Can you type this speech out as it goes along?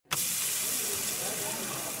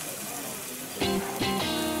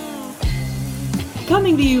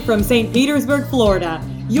Coming to you from St. Petersburg, Florida,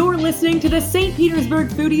 you're listening to the St. Petersburg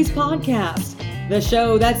Foodies Podcast, the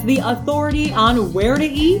show that's the authority on where to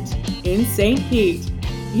eat in St. Pete.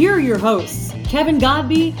 Here are your hosts, Kevin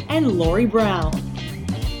Godby and Lori Brown.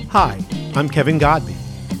 Hi, I'm Kevin Godby.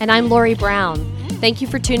 And I'm Lori Brown. Thank you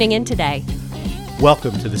for tuning in today.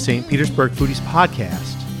 Welcome to the St. Petersburg Foodies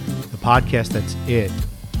Podcast, the podcast that's it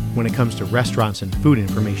when it comes to restaurants and food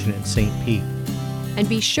information in St. Pete. And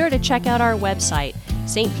be sure to check out our website,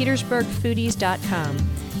 stpetersburgfoodies.com.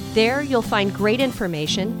 There you'll find great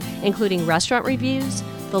information, including restaurant reviews,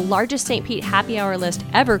 the largest St. Pete happy hour list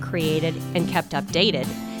ever created and kept updated,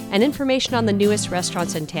 and information on the newest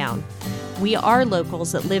restaurants in town. We are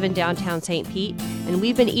locals that live in downtown St. Pete, and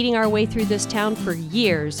we've been eating our way through this town for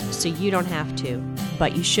years, so you don't have to.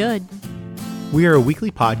 But you should. We are a weekly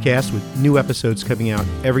podcast with new episodes coming out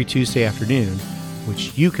every Tuesday afternoon,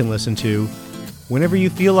 which you can listen to whenever you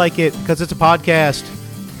feel like it, because it's a podcast.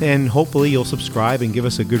 And hopefully you'll subscribe and give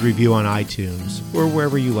us a good review on iTunes or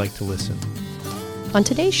wherever you like to listen. On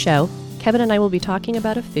today's show, Kevin and I will be talking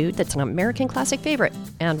about a food that's an American classic favorite,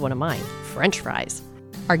 and one of mine, French fries.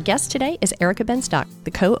 Our guest today is Erica Benstock,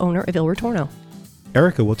 the co-owner of Il Ritorno.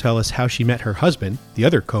 Erica will tell us how she met her husband, the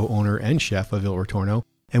other co-owner and chef of Il Ritorno,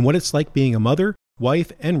 and what it's like being a mother,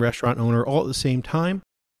 wife, and restaurant owner all at the same time,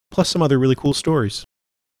 plus some other really cool stories.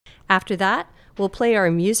 After that, we'll play our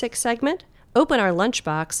music segment, open our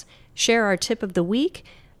lunchbox, share our tip of the week,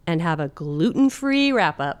 and have a gluten-free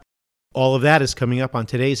wrap-up. All of that is coming up on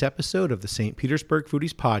today's episode of the St. Petersburg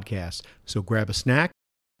Foodies Podcast, so grab a snack,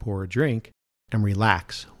 pour a drink, and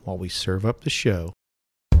relax while we serve up the show.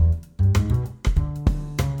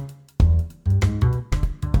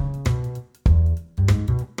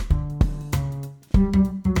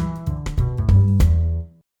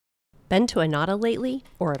 Been to Annata lately,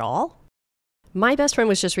 or at all? My best friend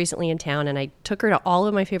was just recently in town, and I took her to all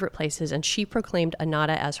of my favorite places, and she proclaimed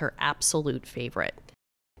Annata as her absolute favorite.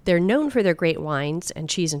 They're known for their great wines and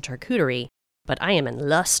cheese and charcuterie, but I am in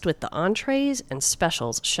lust with the entrees and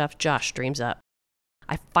specials Chef Josh dreams up.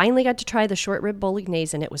 I finally got to try the short rib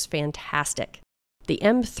bolognese, and it was fantastic. The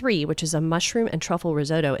M3, which is a mushroom and truffle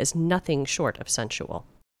risotto, is nothing short of sensual.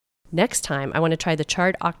 Next time, I want to try the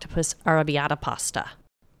charred octopus arrabbiata pasta.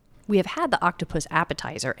 We have had the octopus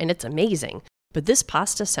appetizer, and it's amazing, but this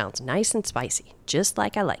pasta sounds nice and spicy, just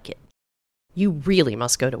like I like it. You really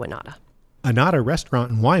must go to Annata. Annata Restaurant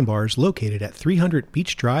and Wine Bar is located at 300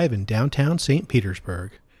 Beach Drive in downtown St.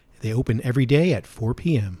 Petersburg. They open every day at 4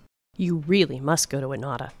 p.m. You really must go to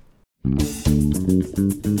Annata.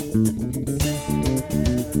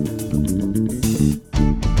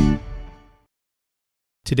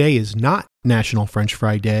 Today is not National French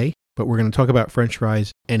Fry Day, but we're going to talk about French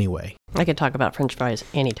fries anyway. I can talk about French fries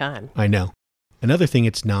anytime. I know. Another thing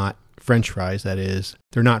it's not French fries, that is,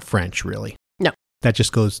 they're not French, really. No. That's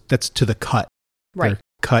to the cut. Right. They're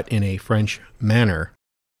cut in a French manner.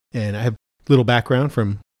 And I have a little background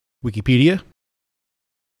from Wikipedia.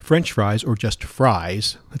 French fries, or just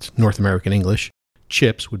fries, that's North American English.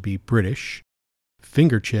 Chips would be British.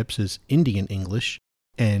 Finger chips is Indian English.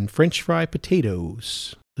 And French fry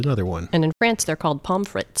potatoes, another one. And in France, they're called pommes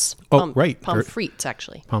frites. Right. Pommes frites,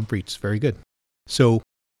 actually. Pommes frites, very good. So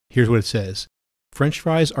here's what it says. French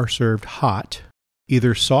fries are served hot,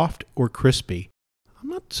 either soft or crispy. I'm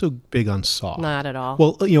not so big on soft. Not at all.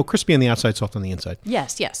 Well, crispy on the outside, soft on the inside.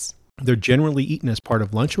 Yes. They're generally eaten as part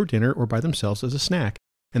of lunch or dinner or by themselves as a snack,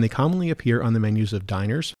 and they commonly appear on the menus of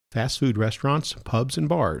diners, fast food restaurants, pubs, and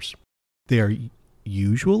bars. They are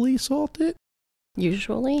usually salted?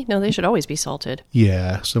 Usually? No, they should always be salted.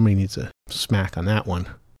 Yeah, somebody needs a smack on that one.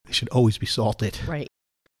 They should always be salted. Right.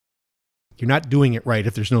 You're not doing it right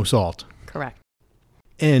if there's no salt. Correct.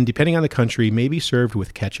 And depending on the country, may be served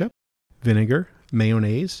with ketchup, vinegar,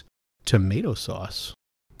 mayonnaise, tomato sauce.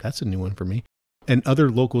 That's a new one for me. And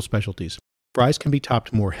other local specialties. Fries can be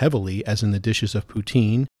topped more heavily, as in the dishes of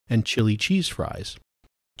poutine and chili cheese fries.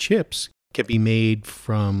 Chips can be made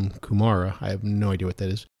from kumara. I have no idea what that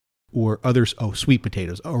is. Or others, sweet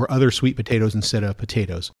potatoes, or other sweet potatoes instead of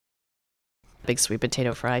potatoes. Big sweet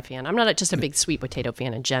potato fry fan. I'm not just a big sweet potato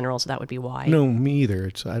fan in general, so that would be why. No, me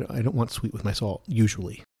either. I don't want sweet with my salt,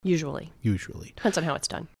 usually. Usually. Depends on how it's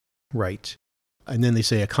done. Right. And then they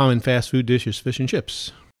say a common fast food dish is fish and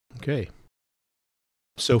chips. Okay.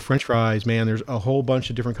 So French fries, man, there's a whole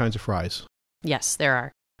bunch of different kinds of fries. Yes, there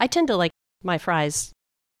are. I tend to like my fries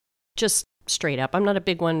just straight up. I'm not a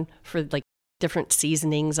big one for different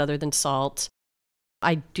seasonings other than salt.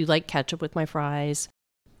 I do like ketchup with my fries.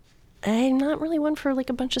 I'm not really one for a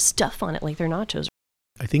bunch of stuff on it like their nachos.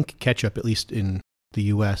 I think ketchup, at least in the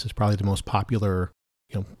U.S., is probably the most popular,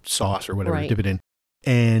 sauce or whatever to dip it in.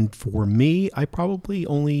 And for me, I probably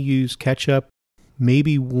only use ketchup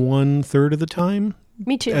maybe 1/3 of the time.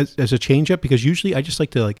 Me too. As a change up, because usually I just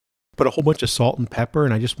like to put a whole bunch of salt and pepper,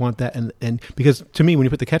 and I just want that. And because to me, when you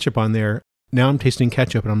put the ketchup on there, now I'm tasting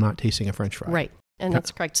ketchup and I'm not tasting a French fry. Right. And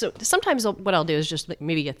that's correct. So sometimes what I'll do is just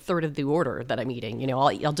maybe 1/3 of the order that I'm eating.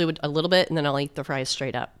 I'll do it a little bit and then I'll eat the fries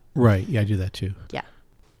straight up. Right. Yeah, I do that too. Yeah.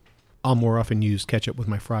 I'll more often use ketchup with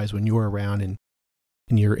my fries when you're around and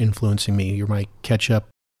you're influencing me. You're my ketchup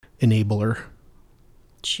enabler.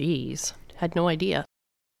 Jeez. Had no idea.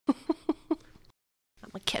 I'm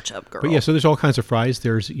a ketchup girl. But yeah, so there's all kinds of fries.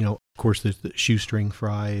 There's, of course, there's the shoestring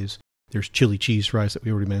fries. There's chili cheese fries that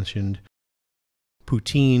we already mentioned.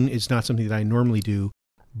 Poutine is not something that I normally do,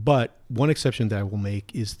 but one exception that I will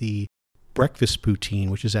make is the breakfast poutine,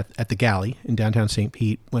 which is at the Galley in downtown St.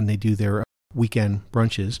 Pete when they do their weekend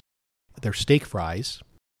brunches. They're steak fries,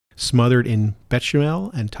 smothered in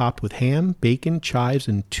bechamel and topped with ham, bacon, chives,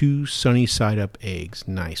 and 2 sunny side-up eggs.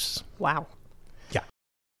 Nice. Wow. Yeah.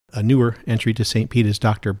 A newer entry to St. Pete is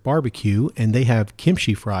Dr. Barbecue, and they have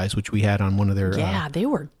kimchi fries, which we had on one of their... Yeah, they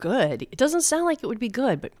were good. It doesn't sound like it would be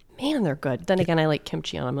good, but man, they're good. Then again, I like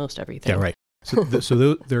kimchi on most everything. Yeah, right. So,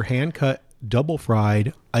 they're hand-cut,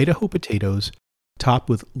 double-fried Idaho potatoes topped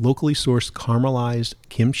with locally sourced caramelized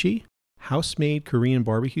kimchi, house-made Korean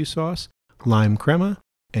barbecue sauce, lime crema,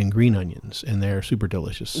 and green onions, and they're super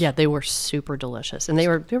delicious. Yeah, they were super delicious, and they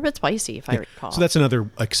were a bit spicy, if I recall. So that's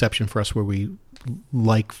another exception for us where we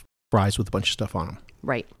like fries with a bunch of stuff on them.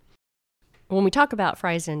 Right. When we talk about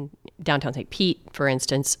fries in downtown St. Pete, for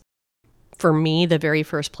instance, for me, the very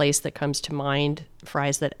first place that comes to mind,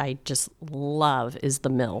 fries that I just love, is the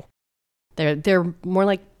Mill. They're more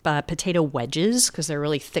like potato wedges because they're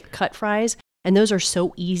really thick cut fries, and those are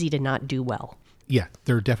so easy to not do well. Yeah,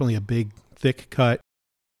 they're definitely a big, thick cut.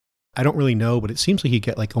 I don't really know, but it seems like you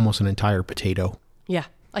get almost an entire potato. Yeah,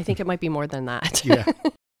 I think it might be more than that. Yeah.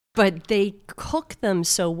 But they cook them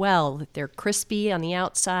so well that they're crispy on the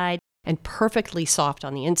outside and perfectly soft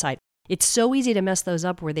on the inside. It's so easy to mess those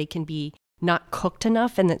up where they can be not cooked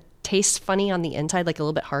enough and it tastes funny on the inside, like a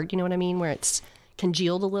little bit hard, you know what I mean? Where it's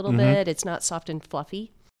congealed a little bit, it's not soft and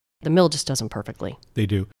fluffy. The Mill just does them perfectly. They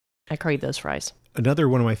do. I crave those fries. Another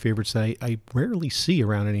one of my favorites that I rarely see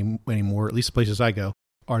around anymore, at least the places I go,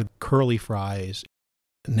 are curly fries,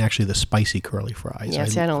 and actually the spicy curly fries. Yeah,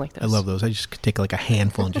 I don't like those. I love those. I just could take a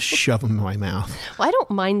handful and just shove them in my mouth. Well, I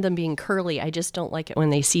don't mind them being curly. I just don't like it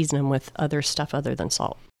when they season them with other stuff other than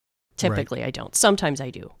salt. Typically, right. I don't. Sometimes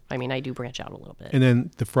I do. I mean, I do branch out a little bit. And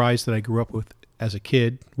then the fries that I grew up with as a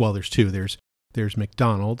kid, well, there's two. There's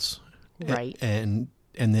McDonald's. Right. And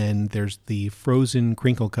then there's the frozen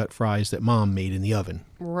crinkle cut fries that Mom made in the oven.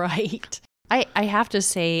 Right. I have to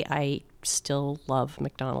say I still love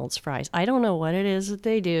McDonald's fries. I don't know what it is that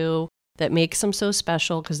they do that makes them so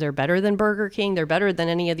special because they're better than Burger King. They're better than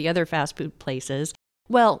any of the other fast food places.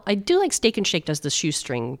 Well, I do like Steak and Shake does the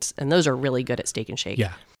shoestrings, and those are really good at Steak and Shake.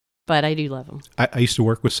 Yeah. But I do love them. I used to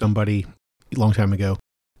work with somebody a long time ago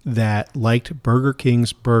that liked Burger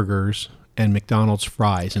King's burgers and McDonald's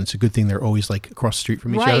fries. And it's a good thing they're always across the street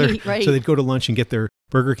from each other. Right. So they'd go to lunch and get their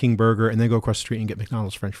Burger King burger and then go across the street and get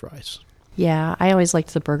McDonald's French fries. Yeah, I always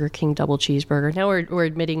liked the Burger King double cheeseburger. Now we're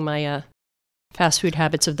admitting my fast food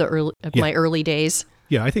habits of my early days.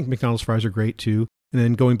 Yeah, I think McDonald's fries are great too. And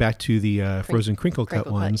then going back to the frozen crinkle cut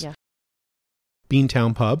ones, yeah.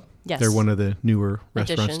 Beantown Pub. Yes. They're one of the newer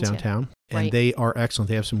restaurants downtown. Yeah. And they are excellent.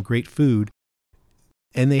 They have some great food.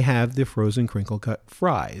 And they have the frozen crinkle cut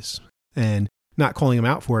fries. And not calling them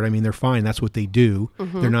out for it. I mean, they're fine. That's what they do.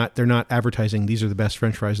 Mm-hmm. They're not advertising these are the best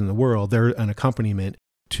French fries in the world. They're an accompaniment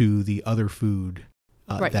to the other food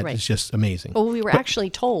is just amazing. Well, we were actually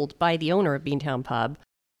told by the owner of Beantown Pub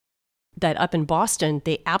that up in Boston,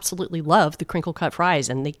 they absolutely love the crinkle cut fries,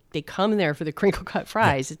 and they come there for the crinkle cut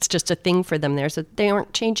fries. Yeah. It's just a thing for them there. So they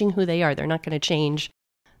aren't changing who they are. They're not going to change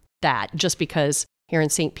that just because here in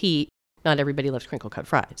St. Pete, not everybody loves crinkle cut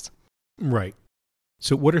fries. Right.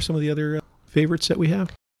 So what are some of the other favorites that we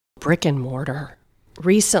have? Brick and Mortar.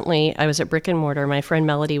 Recently, I was at Brick and Mortar. My friend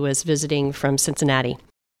Melody was visiting from Cincinnati,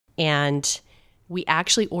 and we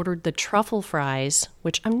actually ordered the truffle fries,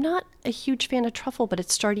 which I'm not a huge fan of truffle, but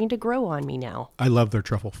it's starting to grow on me now. I love their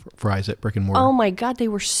truffle fries at Brick and Mortar. Oh my God, they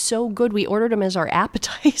were so good. We ordered them as our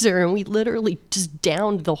appetizer, and we literally just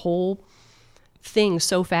downed the whole thing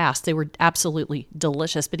so fast. They were absolutely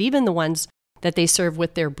delicious. But even the ones that they serve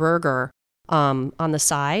with their burger on the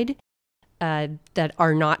side that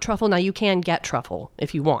are not truffle, now you can get truffle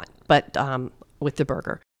if you want, but with the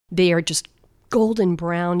burger, they are just golden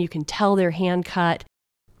brown. You can tell they're hand cut.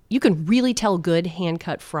 You can really tell good hand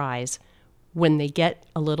cut fries when they get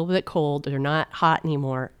a little bit cold, they're not hot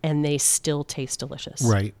anymore, and they still taste delicious.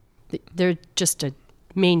 Right. They're just a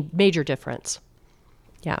major difference.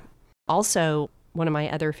 Yeah. Also, one of my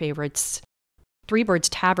other favorites, Three Birds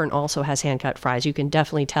Tavern also has hand-cut fries. You can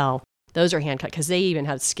definitely tell those are hand-cut because they even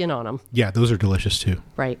have skin on them. Yeah, those are delicious too.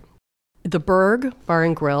 Right. The Berg Bar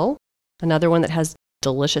and Grill, another one that has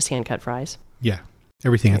delicious hand-cut fries. Yeah,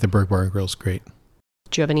 everything at the Berg Bar and Grill is great.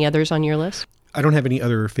 Do you have any others on your list? I don't have any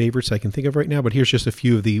other favorites I can think of right now, but here's just a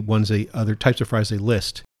few of the other types of fries they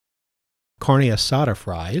list. Carne asada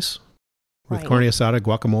fries with carne asada,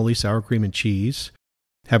 guacamole, sour cream, and cheese.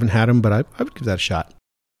 Haven't had them, but I would give that a shot.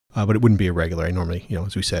 But it wouldn't be a regular. I normally,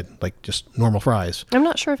 as we said, like just normal fries. I'm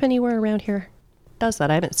not sure if anywhere around here does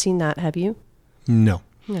that. I haven't seen that. Have you? No.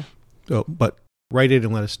 No. So, but write it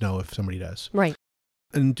and let us know if somebody does. Right.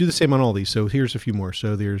 And do the same on all these. So here's a few more.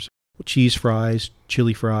 So there's cheese fries,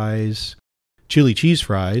 chili cheese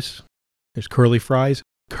fries. There's curly fries,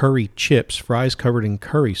 curry chips, fries covered in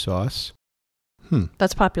curry sauce.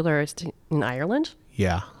 That's popular in Ireland?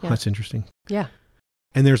 Yeah, that's interesting. Yeah.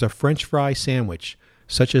 And there's a French fry sandwich,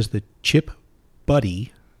 such as the Chip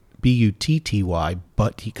Butty, Butty,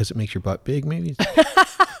 butt, because it makes your butt big, maybe?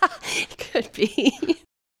 Could be.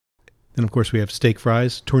 Then, of course, we have steak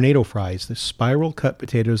fries, tornado fries, the spiral cut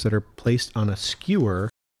potatoes that are placed on a skewer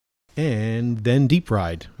and then deep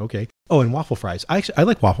fried. Okay. Oh, and waffle fries. I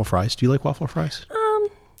like waffle fries. Do you like waffle fries?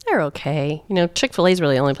 They're okay. Chick-fil-A is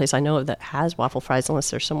really the only place I know of that has waffle fries, unless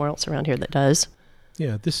there's somewhere else around here that does.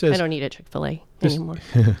 Yeah, this says... I don't eat at Chick-fil-A anymore.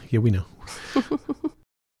 Yeah, we know.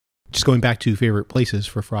 Just going back to favorite places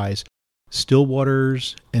for fries,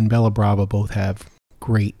 Stillwater's and Bella Brava both have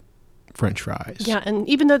great French fries. Yeah, and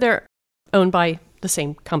even though they're owned by the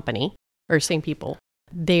same company or same people,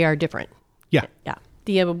 they are different. Yeah. Yeah.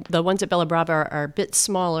 The ones at Bella Brava are a bit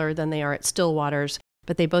smaller than they are at Stillwater's,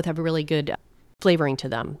 but they both have a really good flavoring to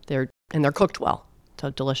them. They're cooked well, so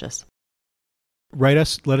delicious. Write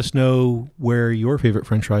us, let us know where your favorite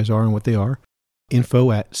French fries are and what they are.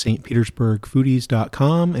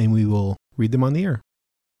 info@stpetersburgfoodies.com, and we will read them on the air.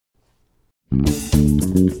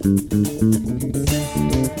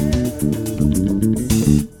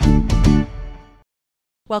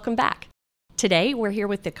 Welcome back. Today, we're here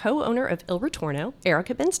with the co-owner of Il Ritorno,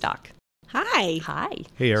 Erica Benstock. Hi. Hi.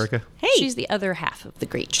 Hey, Erica. Hey. She's the other half of the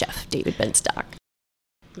great chef, David Benstock.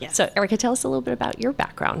 Yes. So, Erica, tell us a little bit about your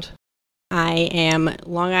background. I am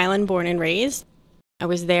Long Island born and raised. I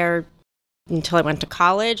was there until I went to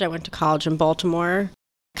college. I went to college in Baltimore,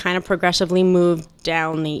 kind of progressively moved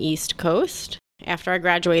down the East Coast. After I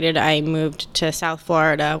graduated, I moved to South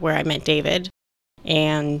Florida, where I met David.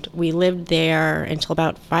 And we lived there until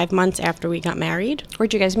about 5 months after we got married.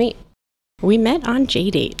 Where'd you guys meet? We met on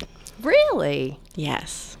JDate. Really?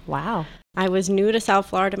 Yes. Wow. I was new to South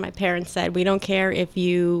Florida. My parents said, we don't care if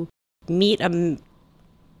you meet a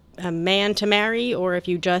man to marry or if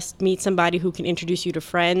you just meet somebody who can introduce you to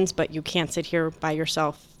friends, but you can't sit here by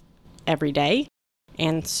yourself every day.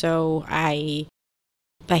 And so I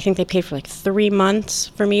think they paid for like 3 months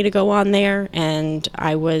for me to go on there. And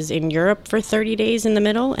I was in Europe for 30 days in the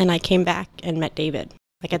middle, and I came back and met David,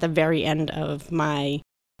 like at the very end of my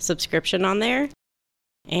subscription on there.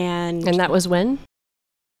 And that was when?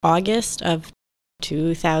 August of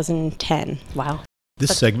 2010. Wow.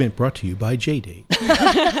 This segment brought to you by JDate.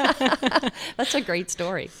 That's a great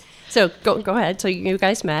story. So go ahead. So you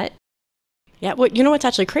guys met. Yeah. Well, you know what's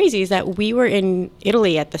actually crazy is that we were in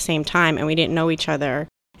Italy at the same time and we didn't know each other.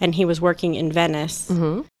 And he was working in Venice.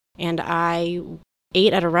 Mm-hmm. And I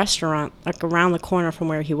ate at a restaurant like around the corner from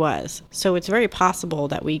where he was. So it's very possible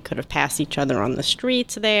that we could have passed each other on the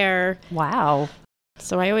streets there. Wow.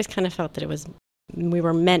 So I always kind of felt that we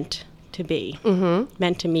were meant to be,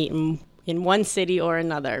 meant to meet in one city or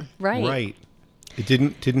another. Right. Right. It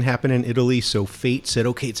didn't happen in Italy, so fate said,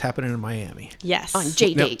 okay, it's happening in Miami. Yes. On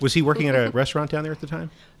JDate. Now, was he working at a restaurant down there at the time?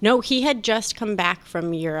 No, he had just come back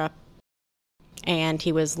from Europe, and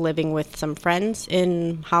he was living with some friends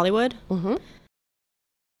in Hollywood. Mm-hmm.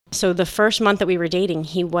 So the first month that we were dating,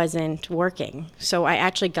 he wasn't working. So I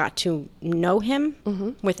actually got to know him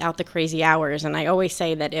without the crazy hours. And I always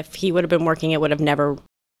say that if he would have been working, it would have never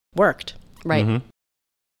worked. Right. Mm-hmm.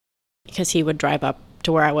 Because he would drive up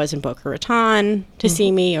to where I was in Boca Raton to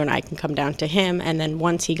see me, and I can come down to him. And then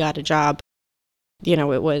once he got a job, it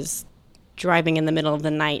was driving in the middle of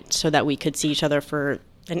the night so that we could see each other for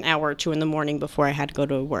an hour or two in the morning before I had to go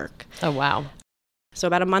to work. Oh, wow. So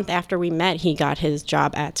about a month after we met, he got his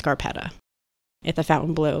job at Scarpetta at the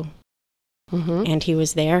Fontainebleau. Mm-hmm. And he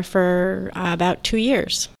was there for about 2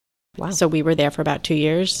 years. Wow. So we were there for about 2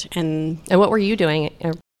 years. And what were you doing?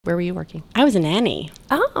 Where were you working? I was a nanny.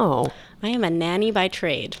 Oh, I am a nanny by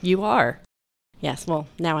trade. you are. Yes, well,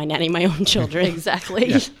 now I nanny my own children. Exactly.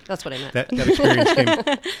 Yeah. That's what I meant.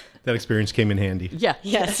 That experience came in handy. Yeah.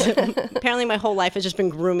 Yes. Apparently my whole life has just been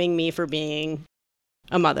grooming me for being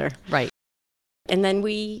a mother. Right. And then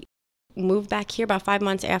we moved back here about 5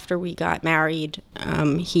 months after we got married.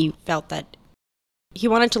 He felt that he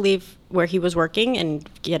wanted to leave where he was working and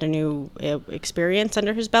get a new experience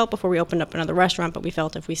under his belt before we opened up another restaurant. But we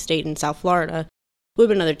felt if we stayed in South Florida, it would have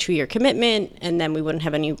been another 2-year commitment, and then we wouldn't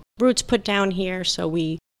have any roots put down here. So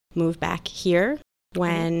we moved back here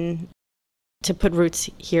to put roots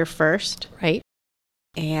here first. Right.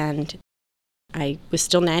 And I was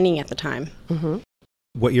still nannying at the time. Mm-hmm.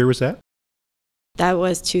 What year was that? That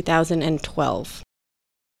was 2012.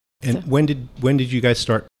 And when did you guys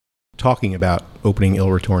start talking about opening Il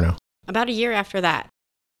Ritorno? About a year after that,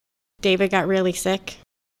 David got really sick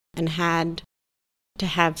and had to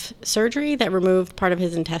have surgery that removed part of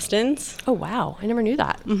his intestines. Oh, wow. I never knew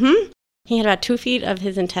that. Mm-hmm. He had about 2 feet of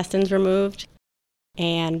his intestines removed,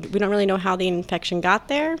 and we don't really know how the infection got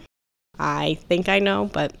there. I think I know,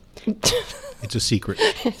 but It's a secret.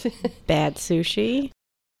 bad sushi.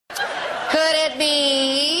 Could it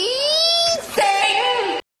be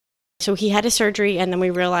Satan? So he had his surgery, and then we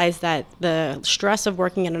realized that the stress of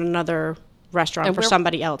working in another restaurant And for where-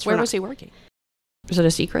 somebody else. Where was he working? Was it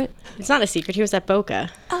a secret? It's not a secret. He was at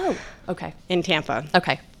Boca Oh, okay. in Tampa.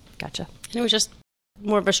 Okay. Gotcha. And it was just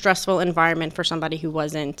more of a stressful environment for somebody who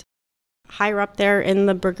wasn't higher up there in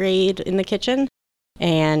the brigade in the kitchen.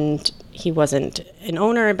 And he wasn't an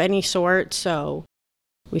owner of any sort. So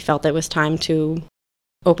we felt it was time to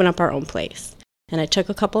open up our own place. And it took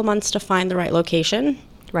a couple of months to find the right location.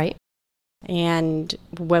 Right. And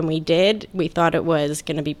when we did, we thought it was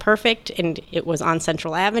going to be perfect, and it was on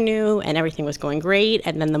Central Avenue, and everything was going great.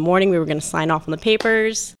 And then the morning we were going to sign off on the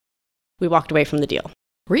papers, we walked away from the deal.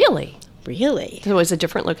 Really? Really? So it was a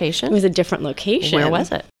different location? It was a different location. Where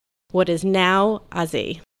was it? What is now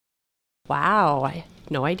Ozzy. Wow. I had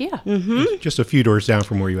no idea. Mm-hmm. Just a few doors down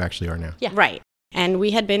from where you actually are now. Yeah. Right. And we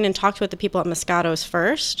had been and talked with the people at Moscato's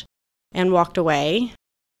first and walked away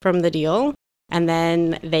from the deal. And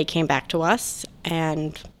then they came back to us,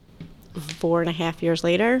 and 4.5 years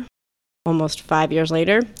later, almost 5 years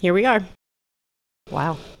later, here we are.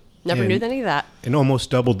 Wow. Never And- knew any of that. And almost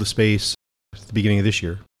doubled the space at the beginning of this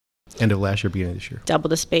year. End of last year, beginning of this year.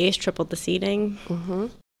 Doubled the space, tripled the seating. Mm-hmm.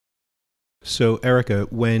 So, Erica,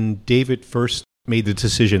 when David first made the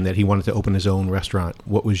decision that he wanted to open his own restaurant,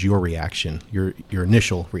 what was your reaction, your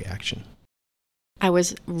initial reaction? I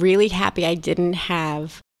was really happy I didn't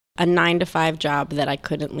have a 9-to-5 job that I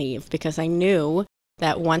couldn't leave, because I knew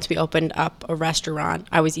that once we opened up a restaurant,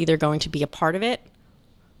 I was either going to be a part of it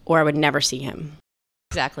or I would never see him.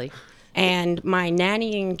 Exactly. And my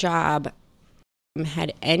nannying job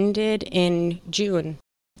had ended in June,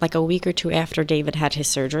 like a week or two after David had his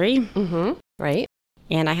surgery. Mm-hmm. Right.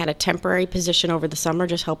 And I had a temporary position over the summer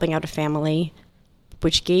just helping out a family,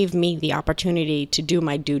 which gave me the opportunity to do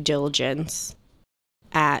my due diligence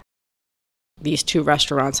at these 2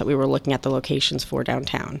 restaurants that we were looking at the locations for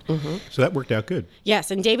downtown. Mm-hmm. So that worked out good.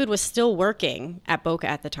 Yes, and David was still working at Boca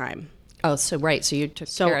at the time. Oh, so right. So you took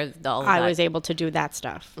So care of all of I that. was able to do that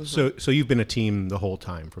stuff. So you've been a team the whole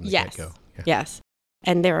time from the Yes. get-go. Yeah. Yes.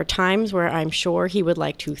 And there are times where I'm sure he would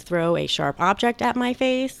like to throw a sharp object at my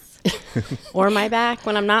face or my back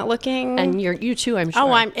when I'm not looking. And you too, I'm sure.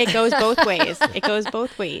 Oh, it goes both ways. It goes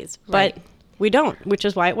both ways. Right. But we don't, which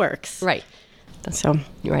is why it works. Right. So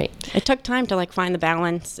Right. it took time to find the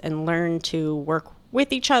balance and learn to work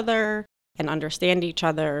with each other and understand each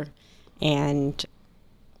other and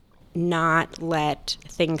not let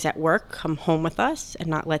things at work come home with us and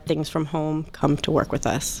not let things from home come to work with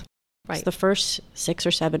us. Right. It's the first 6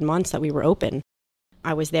 or 7 months that we were open.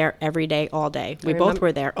 I was there every day, all day. We both remember-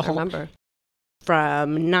 were there I remember.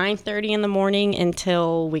 from 9:30 in the morning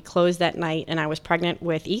until we closed that night, and I was pregnant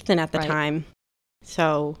with Ethan at the Right. time.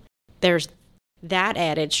 So there's that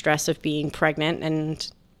added stress of being pregnant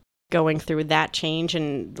and going through that change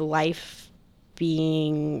and life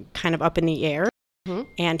being kind of up in the air Mhm.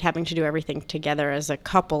 and having to do everything together as a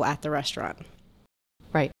couple at the restaurant.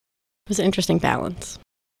 Right. It was an interesting balance.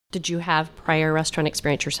 Did you have prior restaurant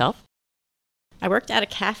experience yourself? I worked at a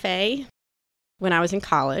cafe when I was in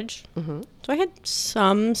college. Mm-hmm. So I had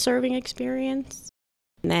some serving experience.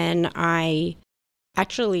 And then when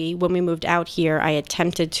we moved out here, I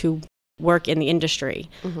attempted to work in the industry.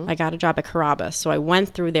 Mm-hmm. I got a job at Carrabba's. So I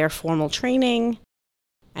went through their formal training.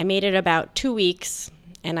 I made it about 2 weeks,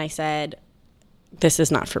 and I said, this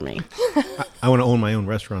is not for me. I want to own my own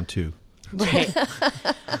restaurant too. Right.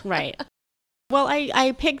 Right. Well,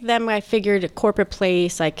 I picked them. I figured a corporate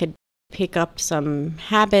place, I could pick up some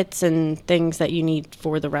habits and things that you need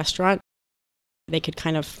for the restaurant. They could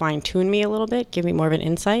kind of fine-tune me a little bit, give me more of an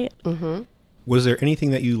insight. Mm-hmm. Was there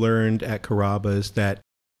anything that you learned at Carrabba's that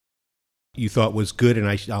you thought was good, and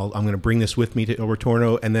I'm going to bring this with me to Il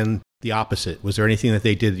Ritorno, and then the opposite? Was there anything that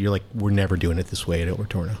they did that you're like, we're never doing it this way at Il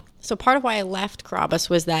Ritorno? So part of why I left Carrabba's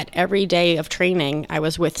was that every day of training, I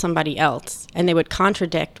was with somebody else, and they would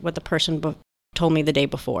contradict what the person told me the day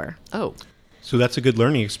before. Oh. So that's a good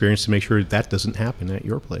learning experience to make sure that doesn't happen at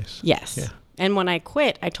your place. Yes. Yeah. And when I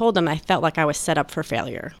quit, I told them I felt like I was set up for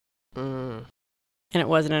failure. Mm. And it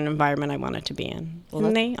wasn't an environment I wanted to be in. Well,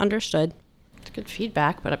 and they understood. It's good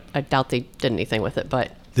feedback, but I doubt they did anything with it.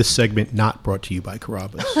 But This segment not brought to you by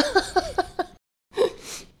Carrabba's.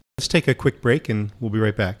 Let's take a quick break and we'll be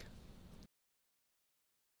right back.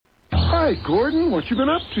 Hi, Gordon. What you been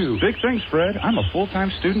up to? Big things, Fred. I'm a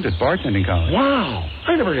full-time student at bartending college. Wow.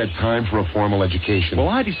 I never had time for a formal education. Well,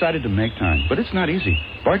 I decided to make time, but it's not easy.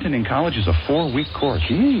 Bartending college is a 4-week course.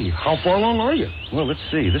 Gee, how far along are you? Well, let's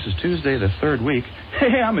see. This is Tuesday, the 3rd week.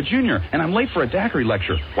 Hey, I'm a junior, and I'm late for a daiquiri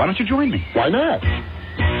lecture. Why don't you join me? Why not?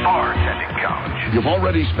 Bartending College. You've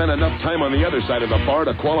already spent enough time on the other side of the bar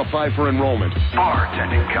to qualify for enrollment.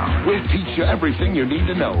 Bartending College. We'll teach you everything you need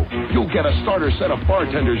to know. You'll get a starter set of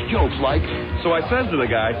bartenders' jokes like, So I says to the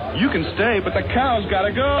guy, you can stay, but the cow's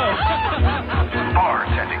gotta go.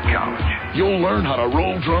 Bartending College. you'll learn how to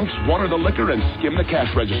roll drunks, water the liquor, and skim the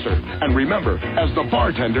cash register. And remember, as the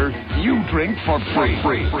bartender, you drink for free.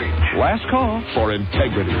 Last call. For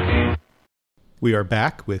integrity. We are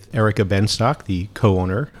back with Erica Benstock, the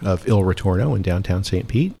co-owner of Il Ritorno in downtown St.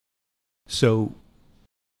 Pete. So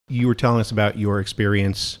you were telling us about your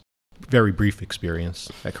experience, very brief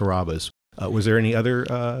experience at Carrabba's. Was there any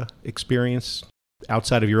other experience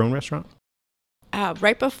outside of your own restaurant?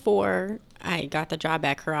 Right before I got the job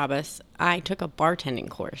at Carrabba's, I took a bartending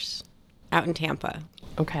course out in Tampa.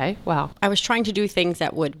 Okay. Wow. I was trying to do things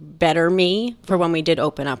that would better me for when we did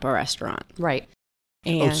open up a restaurant. Right.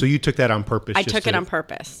 And So you took that on purpose? I took it on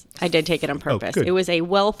purpose. I did take it on purpose. good. It was a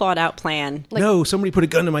well thought out plan. No, somebody put a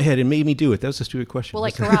gun to my head and made me do it. That was a stupid question. Well,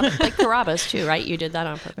 like Carrabba's too, right? You did that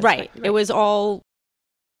on purpose. Right. It was all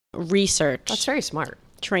research. That's very smart.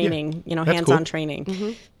 Training, That's hands-on cool. training.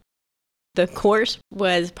 Mm-hmm. The course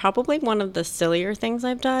was probably one of the sillier things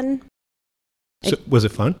I've done. So, was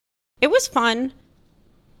it fun? It was fun.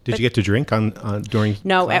 Did you get to drink on during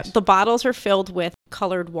No, class? the bottles are filled with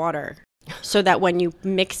colored water so that when you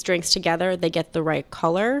mix drinks together, they get the right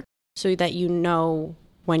color so that you know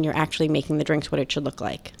when you're actually making the drinks what it should look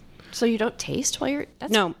like. So you don't taste while you're...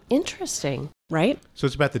 That's No. interesting. Right? So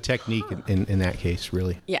it's about the technique in that case,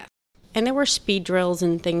 really. Yeah. And there were speed drills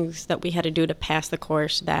and things that we had to do to pass the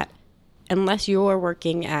course that unless you're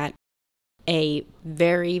working at a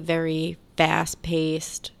very, very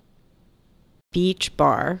fast-paced beach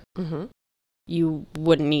bar, Mm-hmm. you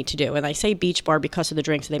wouldn't need to do. And I say beach bar because of the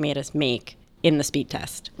drinks they made us make in the speed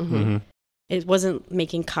test. Mm-hmm. Mm-hmm. It wasn't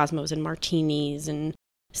making Cosmos and martinis and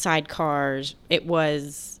sidecars. It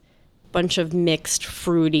was a bunch of mixed,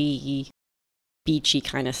 fruity, beachy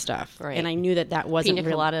kind of stuff. Right. And I knew that wasn't Pina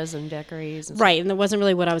really... coladas and daiquiris. And Right, and that wasn't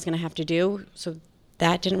really what I was going to have to do. So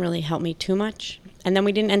that didn't really help me too much. And then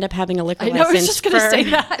we didn't end up having a liquor I know, I was license just gonna for say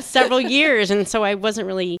that. several years. And so I wasn't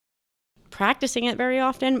really practicing it very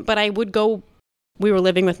often. But I would go... We were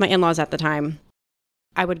living with my in-laws at the time.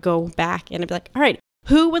 I would go back and I'd be like, all right,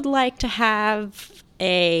 who would like to have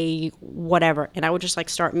a whatever? And I would just like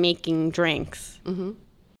start making drinks. Mm-hmm.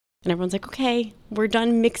 And everyone's like, okay, we're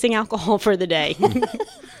done mixing alcohol for the day.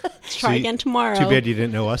 Let's try again tomorrow. Too bad you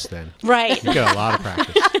didn't know us then. Right. You got a lot of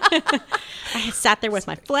practice. I sat there with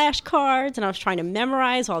my flashcards and I was trying to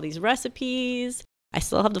memorize all these recipes. I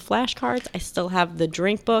still have the flashcards. I still have the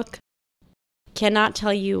drink book. Cannot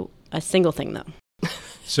tell you a single thing, though.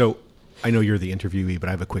 So I know you're the interviewee, but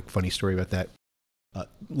I have a quick funny story about that.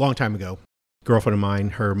 Long time ago, girlfriend of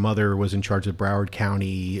mine, her mother was in charge of Broward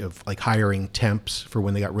County of like hiring temps for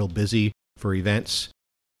when they got real busy for events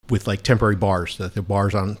with like temporary bars, the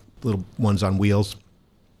bars on little ones on wheels.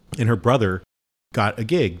 And her brother got a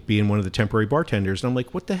gig being one of the temporary bartenders. And I'm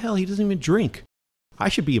like, what the hell? He doesn't even drink. I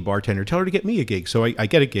should be a bartender. Tell her to get me a gig. So I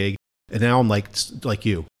get a gig. And now I'm like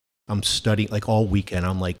you. I'm studying like all weekend.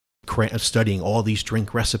 I'm like studying all these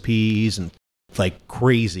drink recipes and like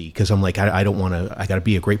crazy because I'm like, I don't want to, I got to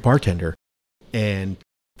be a great bartender. And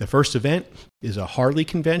the first event is a Harley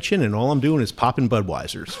convention, and all I'm doing is popping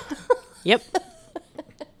Budweisers. Yep.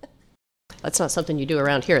 That's not something you do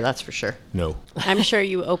around here, that's for sure. No. I'm sure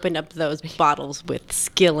you opened up those bottles with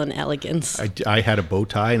skill and elegance. I had a bow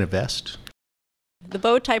tie and a vest. The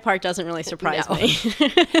bow tie part doesn't really surprise No. me.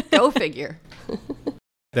 Go figure.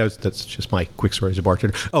 That's just my quick story as a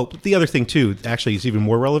bartender. Oh, but the other thing too, actually, is even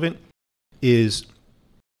more relevant. Is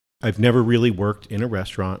I've never really worked in a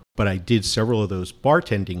restaurant, but I did several of those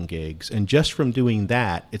bartending gigs, and just from doing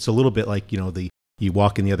that, it's a little bit like you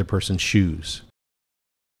walk in the other person's shoes.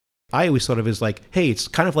 I always thought of it as like, hey, it's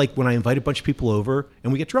kind of like when I invite a bunch of people over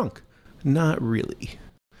and we get drunk. Not really.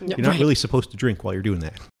 You're not really supposed to drink while you're doing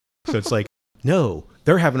that. So it's like, no,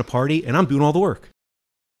 they're having a party and I'm doing all the work.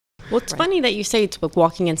 Well, it's funny that you say it's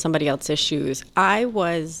walking in somebody else's shoes. I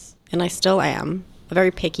was, and I still am, a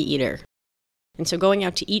very picky eater. And so going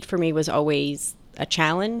out to eat for me was always a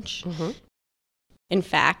challenge. Mm-hmm. In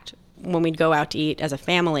fact, when we'd go out to eat as a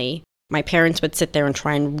family, my parents would sit there and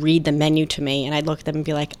try and read the menu to me. And I'd look at them and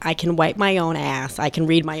be like, I can wipe my own ass. I can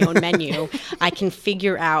read my own menu. I can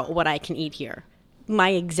figure out what I can eat here. My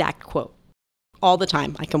exact quote. All the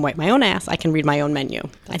time. I can wipe my own ass. I can read my own menu.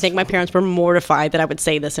 I think my parents were mortified that I would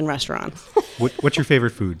say this in restaurants. What's your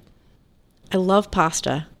favorite food? I love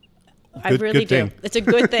pasta. I Good- really good do. thing. It's a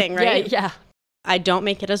good thing, right? Yeah. I don't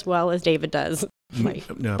make it as well as David does. Right.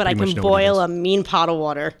 No, But I pretty much can nobody boil does. a mean pot of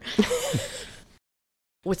water.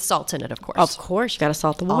 With salt in it, of course. Of course, you got to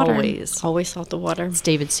salt the water. Always. Always salt the water. It's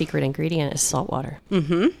David's secret ingredient is salt water.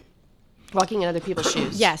 Mm-hmm. Walking in other people's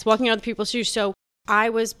shoes. Yes, walking in other people's shoes. So I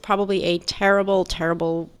was probably a terrible,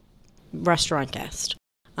 terrible restaurant guest.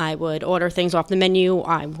 I would order things off the menu.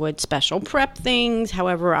 I would special prep things.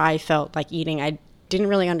 However, I felt like eating. I didn't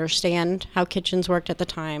really understand how kitchens worked at the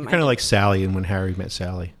time. Kind of like Sally and When Harry Met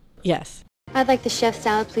Sally. Yes. I'd like the chef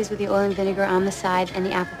salad, please, with the oil and vinegar on the side and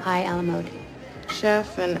the apple pie a la mode.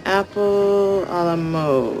 Chef and apple a la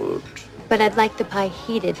mode. But I'd like the pie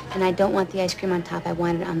heated, and I don't want the ice cream on top. I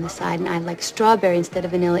want it on the side, and I'd like strawberry instead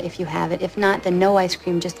of vanilla if you have it. If not, then no ice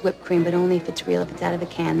cream, just whipped cream, but only if it's real. If it's out of a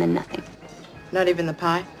can, then nothing. Not even the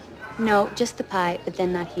pie? No, just the pie, but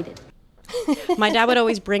then not heated. My dad would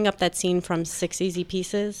always bring up that scene from 6 Easy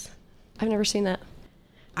Pieces. I've never seen that.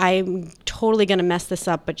 I'm totally going to mess this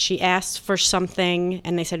up, but she asked for something,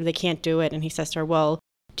 and they said they can't do it. And he says to her, well,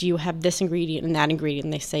 do you have this ingredient and that ingredient?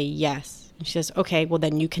 And they say yes. And she says, okay, well,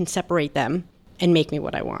 then you can separate them and make me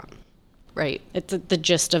what I want. Right. It's the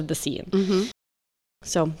gist of the scene. Mm-hmm.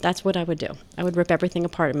 So that's what I would do. I would rip everything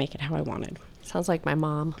apart and make it how I wanted. Sounds like my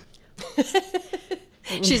mom.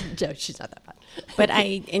 She's not that bad. But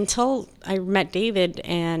until I met David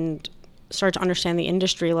and started to understand the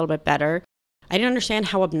industry a little bit better, I didn't understand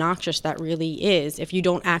how obnoxious that really is if you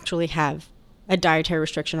don't actually have a dietary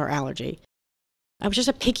restriction or allergy. I was just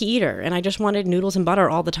a picky eater, and I just wanted noodles and butter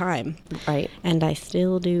all the time. Right. And I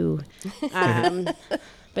still do.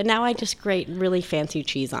 But now I just grate really fancy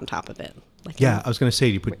cheese on top of it. I was going to say,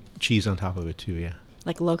 you put cheese on top of it too, yeah.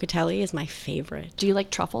 Like Locatelli is my favorite. Do you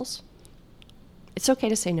like truffles? It's okay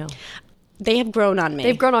to say no. They have grown on me.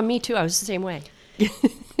 They've grown on me too. I was the same way.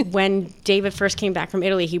 When David first came back from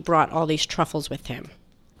Italy, he brought all these truffles with him.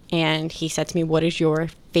 And he said to me, what is your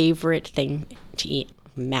favorite thing to eat?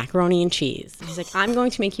 Macaroni and cheese. He's like, I'm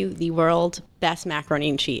going to make you the world's best macaroni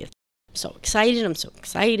and cheese. I'm so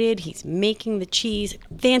excited. He's making the cheese.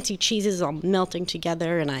 Fancy cheeses all melting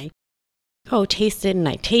together. And I go taste it, and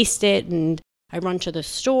I taste it. And I run to the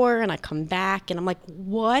store, and I come back. And I'm like,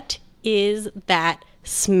 what is that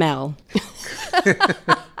smell?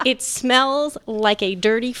 It smells like a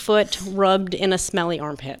dirty foot rubbed in a smelly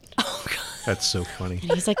armpit. Oh, God. That's so funny.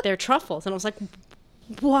 And he's like, they're truffles. And I was like,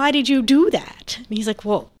 why did you do that? And he's like,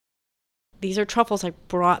 well, these are truffles I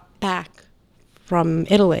brought back from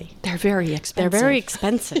Italy. They're very expensive. They're very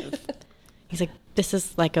expensive. He's like, this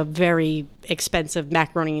is like a very expensive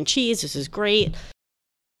macaroni and cheese. This is great.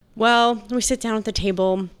 Well, we sit down at the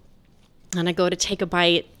table, and I go to take a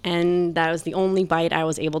bite, and that was the only bite I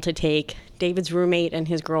was able to take. David's roommate and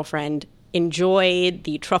his girlfriend enjoyed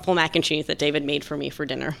the truffle mac and cheese that David made for me for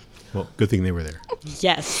dinner. Well, good thing they were there.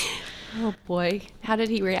 Yes. Oh, boy. How did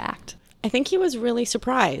he react? I think he was really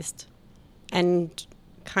surprised and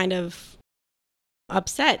kind of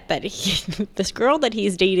upset that this girl that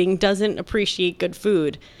he's dating doesn't appreciate good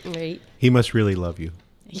food. Right. He must really love you.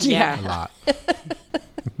 Yeah. A lot.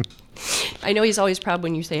 I know he's always proud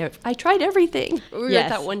when you say, I tried everything. We were at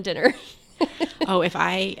that one dinner. Oh, if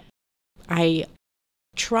I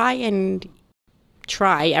try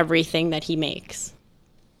everything that he makes.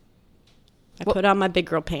 I put on my big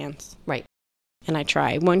girl pants. Right. And I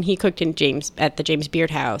try. When he cooked at the James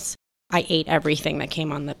Beard House, I ate everything that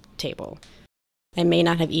came on the table. I may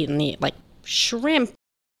not have eaten the shrimp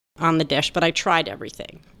on the dish, but I tried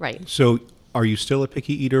everything. Right. So are you still a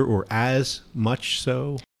picky eater, or as much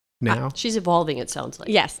so now? She's evolving, it sounds like.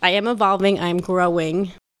 Yes, I am evolving. I'm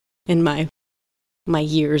growing in my my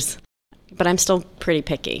years, but I'm still pretty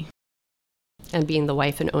picky. And being the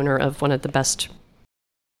wife and owner of one of the best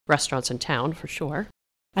restaurants in town, for sure.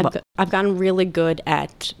 I've gotten really good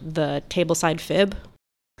at the tableside fib.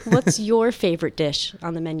 What's your favorite dish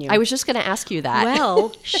on the menu? I was just going to ask you that. Well,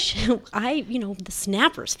 the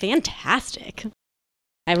snapper's fantastic.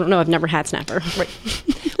 I don't know. I've never had snapper. Right.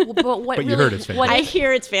 But you heard it's fantastic. I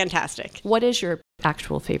hear it's fantastic. What is your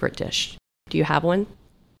actual favorite dish? Do you have one?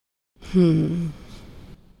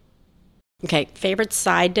 Okay, favorite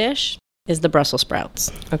side dish is the Brussels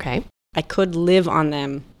sprouts. Okay. I could live on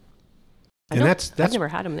them. And that's I've never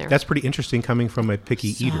had them there. That's pretty interesting coming from a picky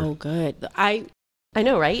eater. So good. I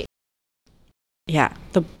know, right? Yeah.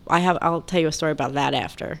 I'll tell you a story about that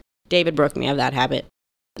after. David broke me of that habit.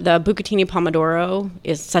 The bucatini pomodoro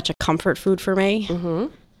is such a comfort food for me. Mm-hmm.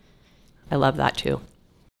 I love that too.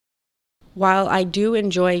 While I do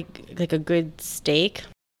enjoy like a good steak,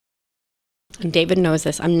 and David knows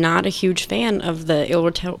this, I'm not a huge fan of the Il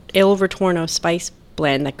Ritorno spice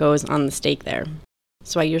blend that goes on the steak there.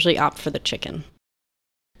 So I usually opt for the chicken.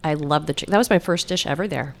 I love the chicken. That was my first dish ever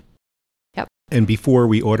there. Yep. And before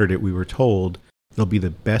we ordered it, we were told it'll be the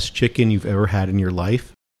best chicken you've ever had in your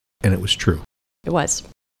life. And it was true. It was.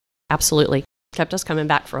 Absolutely. Kept us coming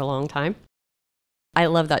back for a long time. I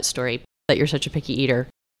love that story, that you're such a picky eater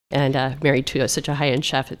and married to such a high-end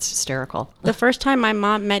chef. It's hysterical. The first time my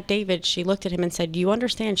mom met David, she looked at him and said, "You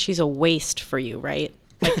understand she's a waste for you, right?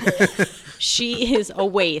 Like, she is a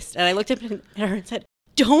waste." And I looked at her and said,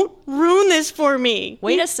 "Don't ruin this for me."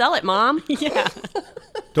 Way to sell it, Mom. Yeah.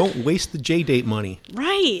 Don't waste the J-date money.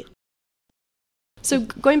 Right. So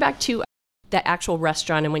going back to the actual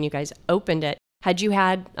restaurant and when you guys opened it, had you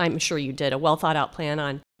had, I'm sure you did, a well-thought-out plan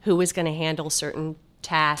on who was going to handle certain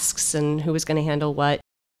tasks and who was going to handle what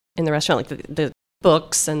in the restaurant, like the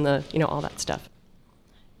books and all that stuff?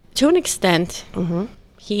 To an extent. Mm-hmm.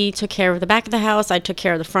 He took care of the back of the house. I took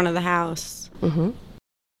care of the front of the house. Mm-hmm.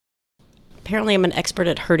 Apparently, I'm an expert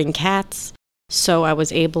at herding cats, so I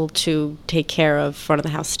was able to take care of front of the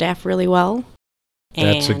house staff really well.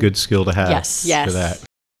 That's a good skill to have. Yes. For that.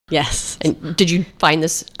 Yes. And did you find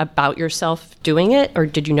this about yourself doing it, or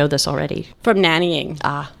did you know this already? From nannying.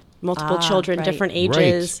 Multiple children, right. different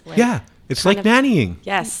ages. Right. Yeah, it's kind like nannying.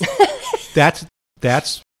 Yes.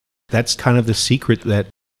 That's kind of the secret that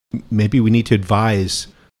maybe we need to advise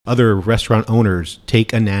other restaurant owners: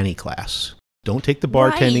 take a nanny class. Don't take the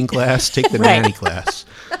bartending class. Take the nanny class.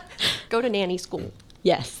 Go to nanny school.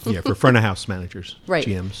 Yes. Yeah, for front of house managers, right.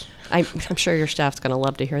 GMs. I'm sure your staff's going to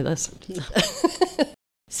love to hear this.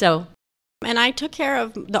 So. And I took care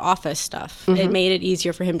of the office stuff. Mm-hmm. It made it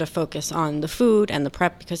easier for him to focus on the food and the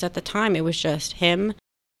prep, because at the time it was just him,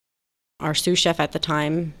 our sous chef at the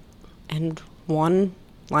time, and one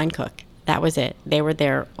line cook. That was it. They were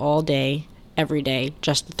there all day, every day,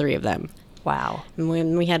 just the three of them. Wow. And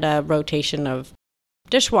when we had a rotation of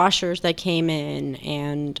dishwashers that came in,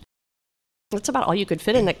 and that's about all you could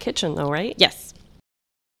fit in that kitchen, though, right? Yes.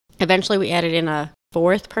 Eventually, we added in a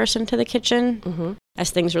fourth person to the kitchen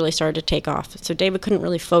as things really started to take off. So David couldn't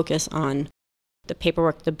really focus on the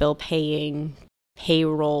paperwork, the bill paying,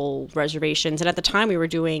 payroll, reservations. And at the time, we were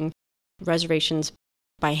doing reservations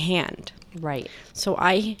by hand. Right. So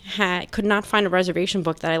I could not find a reservation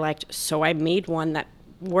book that I liked, so I made one that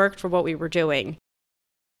worked for what we were doing.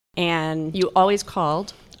 And you always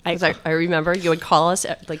called. I remember you would call us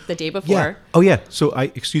like the day before. Yeah. Oh yeah. So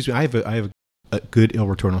I have a good Il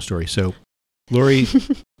Ritorno story. So Lori,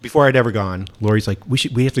 before I'd ever gone, Lori's like,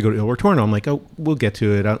 we have to go to Il Ritorno. I'm like, oh, we'll get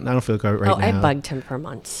to it. I don't feel like it right now. I bugged him for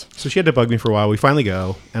months. So she had to bug me for a while. We finally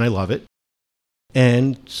go, and I love it.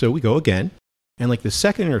 And so we go again. And like the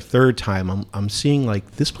second or third time, I'm seeing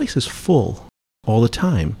like this place is full all the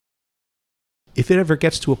time. If it ever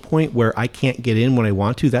gets to a point where I can't get in when I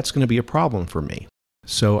want to, that's going to be a problem for me.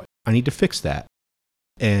 So I need to fix that.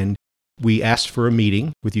 And we asked for a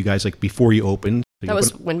meeting with you guys like before you opened. That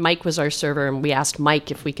was when Mike was our server, and we asked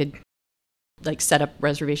Mike if we could like set up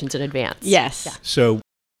reservations in advance. Yes. Yeah. So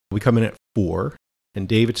we come in at 4, and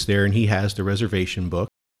David's there, and he has the reservation book.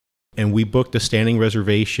 And we booked a standing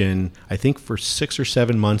reservation, I think, for 6 or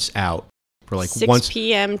 7 months out. For like 6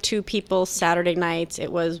 p.m., 2 people, Saturday nights.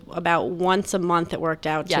 It was about once a month it worked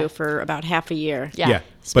out to for about half a year. Yeah.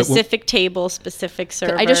 Specific table, specific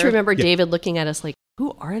server. I just remember David looking at us like,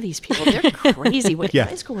 who are these people? They're crazy. What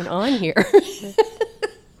is going on here?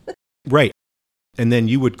 Right. And then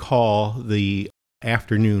you would call the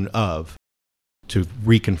afternoon of to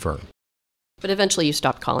reconfirm. But eventually you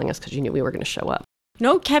stopped calling us because you knew we were going to show up.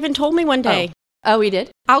 No, Kevin told me one day. Oh, we did?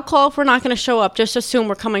 I'll call if we're not going to show up. Just assume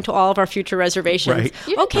we're coming to all of our future reservations.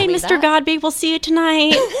 Right. Okay, Mr. Godby, we'll see you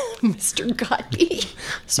tonight. Mr. Godby.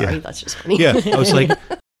 Sorry, that's just funny. Yeah, I was like,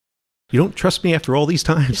 you don't trust me after all these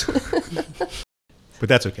times? But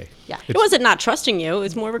that's okay. Yeah. It wasn't not trusting you. It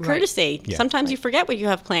was more of a courtesy. Yeah. Sometimes you forget what you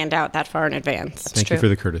have planned out that far in advance. Thank you for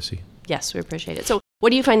the courtesy. Yes, we appreciate it. So what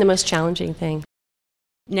do you find the most challenging thing?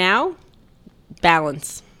 Now,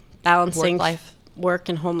 balancing Work life. work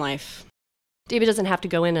and home life. David doesn't have to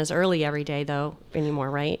go in as early every day, though, anymore,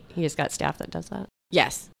 right? He has got staff that does that.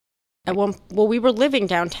 Yes. Well, we were living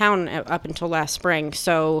downtown up until last spring,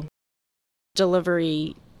 so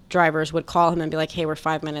delivery drivers would call him and be like, hey, we're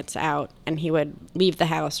 5 minutes out. And he would leave the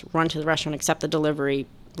house, run to the restaurant, accept the delivery,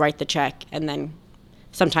 write the check, and then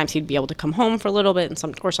sometimes he'd be able to come home for a little bit,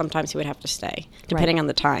 and or sometimes he would have to stay, depending on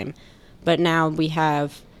the time. But now we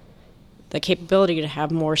have the capability to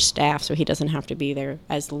have more staff, so he doesn't have to be there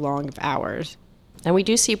as long of hours. And we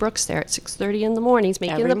do see Brooks there at 6:30 in the mornings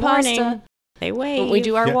making Every the morning. pasta. They wait. We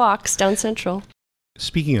do our Yeah. walks down Central.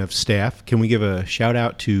 Speaking of staff, can we give a shout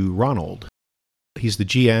out to Ronald? He's the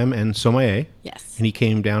GM and sommelier. Yes. And he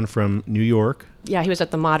came down from New York. Yeah, he was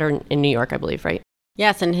at the Modern in New York, I believe, right?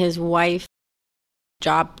 Yes, and his wife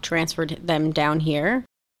job transferred them down here,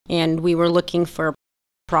 and we were looking for a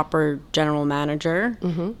proper general manager.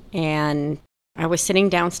 Mm-hmm. And I was sitting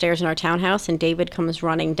downstairs in our townhouse, and David comes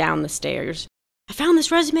running down the stairs. I found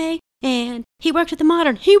this resume, and he worked at the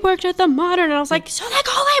Modern. He worked at the Modern. And I was like, so then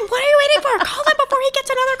call him. What are you waiting for? Call him before he gets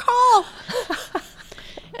another call.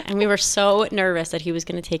 And we were so nervous that he was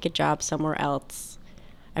going to take a job somewhere else.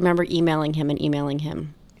 I remember emailing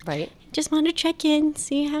him. Right. Just wanted to check in,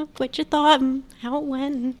 see what you thought, and how it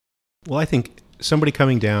went. Well, I think somebody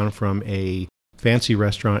coming down from a fancy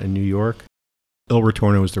restaurant in New York, Il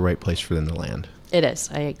Ritorno is the right place for them to land. It is.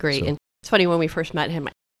 I agree. So- And it's funny, when we first met him,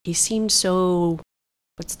 he seemed so,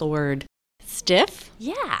 what's the word? Stiff?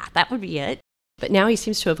 Yeah, that would be it. But now he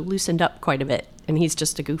seems to have loosened up quite a bit, and he's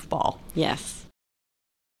just a goofball. Yes.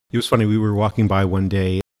 It was funny. We were walking by one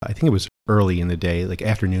day. I think it was early in the day, like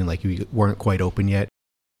afternoon, like we weren't quite open yet.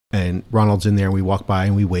 And Ronald's in there, and we walk by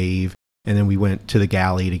and we wave. And then we went to the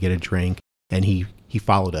galley to get a drink, and he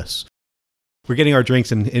followed us. We're getting our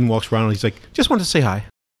drinks, and in walks Ronald. He's like, just wanted to say hi.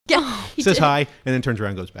 Yeah, He says hi, and then turns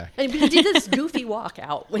around and goes back. And he did this goofy walk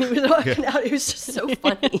out when he was walking out. It was just so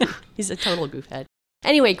funny. He's a total goofhead.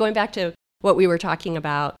 Anyway, going back to what we were talking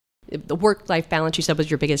about, the work-life balance you said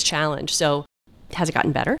was your biggest challenge. So has it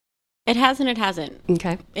gotten better? It has and it hasn't.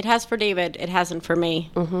 Okay. It has for David. It hasn't for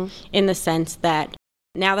me. Mm-hmm. In the sense that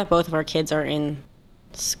now that both of our kids are in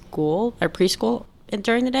school or preschool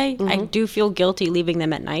during the day, I do feel guilty leaving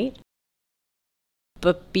them at night.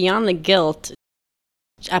 But beyond the guilt,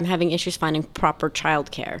 I'm having issues finding proper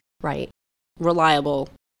childcare. Right. Reliable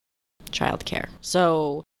childcare.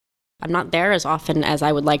 So I'm not there as often as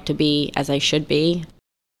I would like to be, as I should be.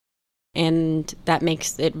 And that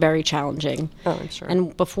makes it very challenging. Oh, I'm sure.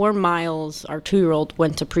 And before Miles, our 2-year-old,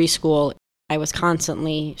 went to preschool, I was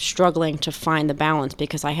constantly struggling to find the balance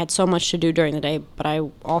because I had so much to do during the day, but I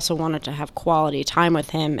also wanted to have quality time with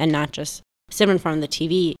him and not just sit in front of the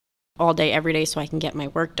TV all day, every day so I can get my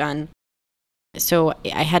work done. So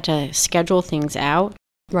I had to schedule things out.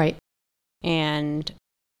 Right. And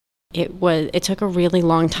it took a really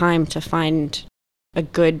long time to find a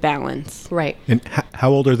good balance. Right. And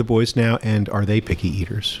how old are the boys now, and are they picky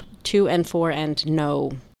eaters? 2 and 4 and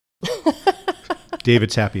no.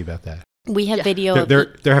 David's happy about that. We have video of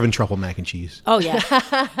They're having trouble mac and cheese. Oh,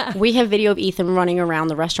 yeah. We have video of Ethan running around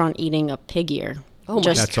the restaurant eating a pig ear. Oh,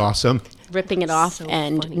 my That's awesome. Ripping it off So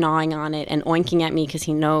and funny. gnawing on it and oinking at me because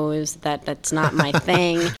he knows that that's not my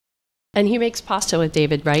thing. And he makes pasta with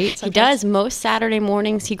David, right? He does. Most Saturday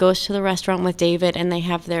mornings, he goes to the restaurant with David and they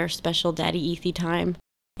have their special Daddy Ethy time.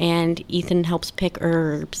 And Ethan helps pick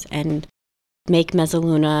herbs and make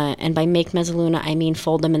mezzaluna. And by make mezzaluna, I mean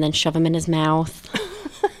fold them and then shove them in his mouth.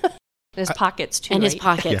 His pockets, too, And right? his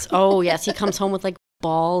pockets. Yeah. Oh, yes. He comes home with like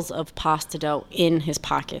balls of pasta dough in his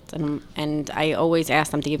pockets. And I always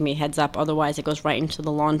ask them to give me a heads up. Otherwise, it goes right into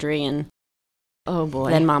the laundry and Oh, boy.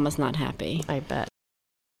 then Mama's not happy. I bet.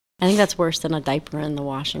 I think that's worse than a diaper in the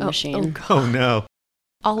washing machine. God. Oh, no.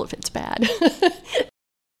 All of it's bad.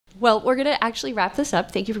 Well, we're going to actually wrap this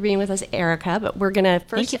up. Thank you for being with us, Erica. But we're going to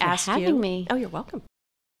first you for ask having you. me. Oh, you're welcome.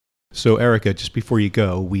 So, Erica, just before you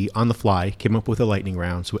go, we, on the fly, came up with a lightning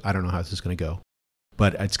round. So I don't know how this is going to go.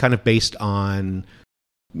 But it's kind of based on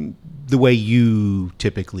the way you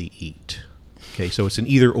typically eat. Okay, so it's an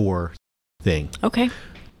either-or thing. Okay.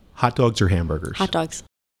 Hot dogs or hamburgers? Hot dogs.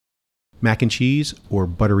 Mac and cheese or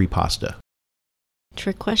buttery pasta?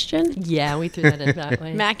 Trick question? Yeah, we threw that in that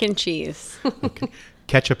way. Mac and cheese. Okay.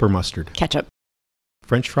 Ketchup or mustard? Ketchup.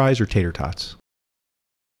 French fries or tater tots?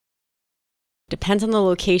 Depends on the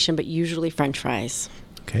location, but usually French fries.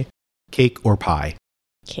 Okay. Cake or pie?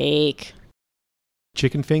 Cake.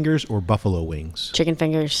 Chicken fingers or buffalo wings? Chicken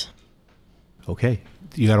fingers. Okay.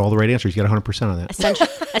 You got all the right answers. You got 100% on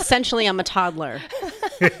that. Essentially, I'm a toddler.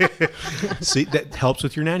 See, that helps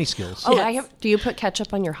with your nanny skills. Oh, do you put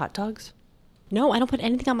ketchup on your hot dogs? No, I don't put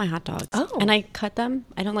anything on my hot dogs. Oh. And I cut them.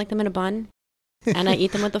 I don't like them in a bun. And I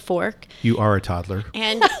eat them with a fork. You are a toddler.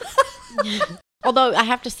 And although I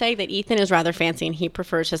have to say that Ethan is rather fancy and he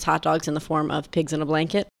prefers his hot dogs in the form of pigs in a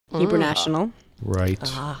blanket. Hebrew National. Right.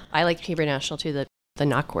 I like Hebrew National too. The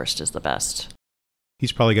knockwurst is the best.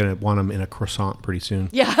 He's probably going to want them in a croissant pretty soon.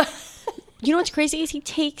 Yeah. You know what's crazy is he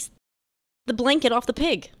takes the blanket off the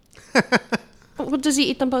pig. Well, does he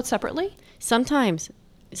eat them both separately? Sometimes.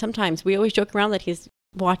 We always joke around that he's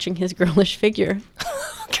watching his girlish figure.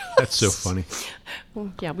 That's so funny.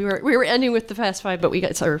 Yeah, we were ending with the Fast Five, but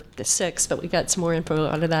the six, but we got some more info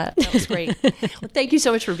out of that. That was great. Well, thank you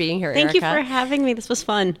so much for being here, Thank Erica. you for having me. This was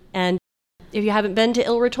fun. And if you haven't been to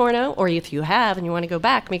Il Ritorno, or if you have and you want to go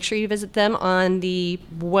back, make sure you visit them on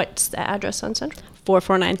what's the address on Central?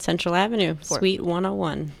 449 Central Avenue, Suite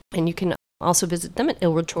 101. And you can also visit them at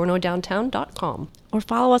ilritornodowntown.com. Or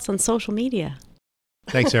follow us on social media.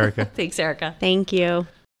 Thanks, Erica. Thanks, Erica. Thank you.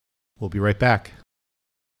 We'll be right back.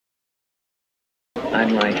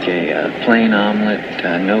 I'd like a plain omelet,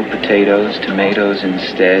 no potatoes, tomatoes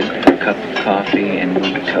instead, a cup of coffee, and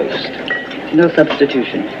wheat toast. No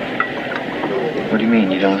substitution. What do you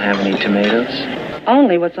mean, you don't have any tomatoes?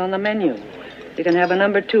 Only what's on the menu. You can have a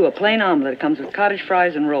number 2, a plain omelet. It comes with cottage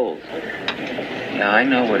fries and rolls. Yeah, I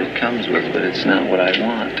know what it comes with, but it's not what I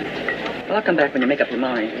want. Well, I'll come back when you make up your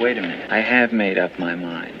mind. Wait a minute. I have made up my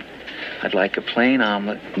mind. I'd like a plain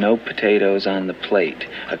omelet, no potatoes on the plate,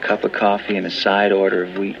 a cup of coffee, and a side order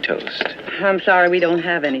of wheat toast. I'm sorry, we don't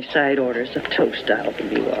have any side orders of toast. I'll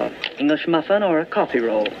give you an English muffin or a coffee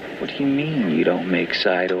roll. What do you mean you don't make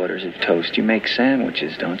side orders of toast? You make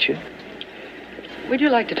sandwiches, don't you? Would you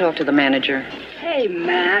like to talk to the manager? Hey,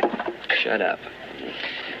 Mac. Shut up.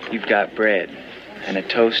 You've got bread and a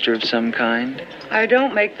toaster of some kind? I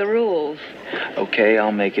don't make the rules. Okay,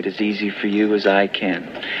 I'll make it as easy for you as I can.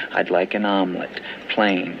 I'd like an omelet,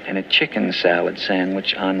 plain, and a chicken salad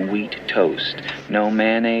sandwich on wheat toast. No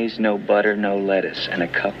mayonnaise, no butter, no lettuce, and a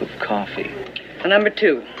cup of coffee. A number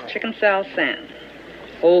 2, chicken salad sand.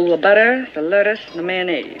 Hold the butter, the lettuce, the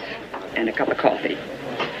mayonnaise, and a cup of coffee.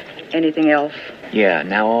 Anything else? Yeah,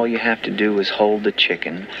 now all you have to do is hold the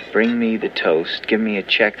chicken, bring me the toast, give me a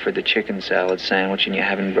check for the chicken salad sandwich, and you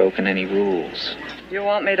haven't broken any rules. You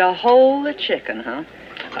want me to hold the chicken, huh?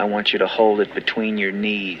 I want you to hold it between your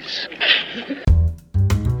knees.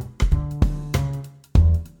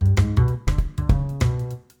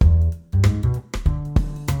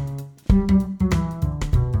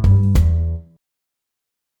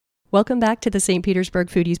 Welcome back to the St. Petersburg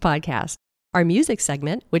Foodies Podcast. Our music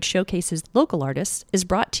segment, which showcases local artists, is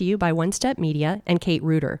brought to you by One Step Media and Kate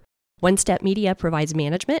Reuter. One Step Media provides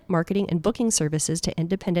management, marketing, and booking services to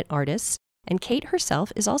independent artists, and Kate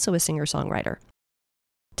herself is also a singer-songwriter.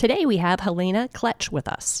 Today we have Helena Kletch with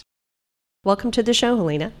us. Welcome to the show,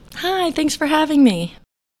 Helena. Hi, thanks for having me.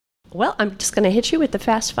 Well, I'm just going to hit you with the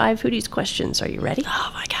Fast 5 Foodies questions. Are you ready?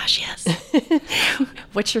 Oh my gosh, yes.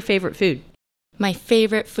 What's your favorite food? My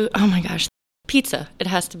favorite food? Oh my gosh, pizza. It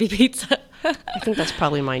has to be pizza. I think that's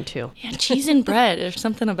probably mine too. Yeah, cheese and bread. There's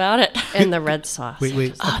something about it. And the red sauce.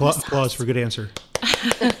 Wait. Applause for good answer.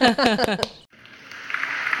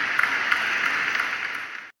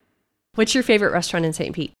 What's your favorite restaurant in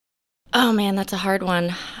St. Pete? Oh man, that's a hard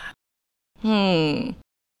one. I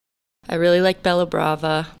really like Bella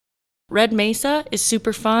Brava. Red Mesa is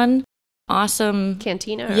super fun. Awesome.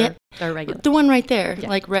 Cantina or regular? The one right there. Yeah,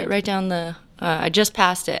 like right down the... I just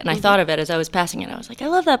passed it, and I thought of it as I was passing it. I was like, I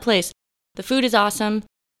love that place. The food is awesome.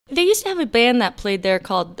 They used to have a band that played there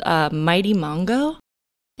called Mighty Mongo,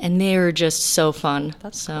 and they were just so fun.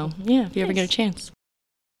 Yeah, if you ever get a chance.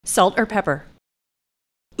 Salt or pepper?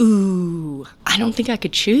 Ooh, I don't think I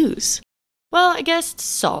could choose. Well, I guess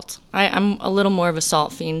salt. I'm a little more of a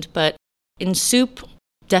salt fiend, but in soup,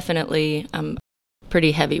 definitely I'm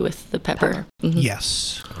pretty heavy with the pepper. Mm-hmm.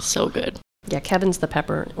 Yes. So good. Yeah, Kevin's the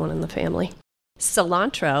pepper one in the family.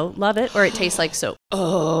 Cilantro, love it, or it tastes like soap?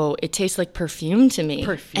 Oh, it tastes like perfume to me.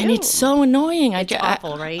 Perfume? And it's so annoying. It's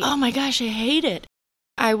awful, right? Oh my gosh, I hate it.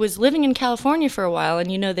 I was living in California for a while, and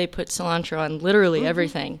they put cilantro on literally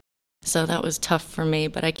everything. So that was tough for me,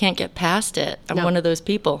 but I can't get past it. I'm No. one of those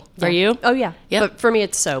people. Yeah. Are you? Oh, yeah. Yep. But for me,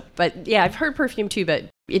 it's soap. But yeah, I've heard perfume too, but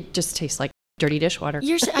it just tastes like dirty dishwater.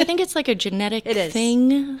 I think it's like a genetic It is.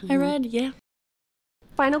 thing I read. Yeah.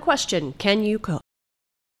 Final question. Can you cook?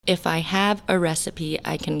 If I have a recipe,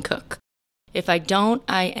 I can cook. If I don't,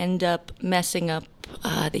 I end up messing up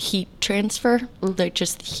the heat transfer. Like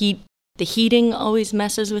just the heating always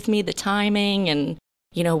messes with me, the timing and,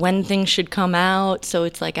 when things should come out. So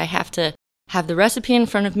it's like I have to have the recipe in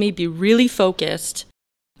front of me, be really focused,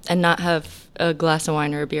 and not have a glass of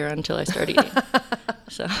wine or a beer until I start eating.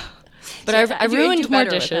 So, but I ruined more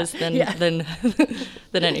dishes than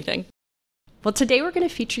anything. Well, today we're going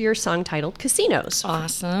to feature your song titled Casinos.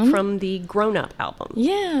 Awesome. From the Grown Up album.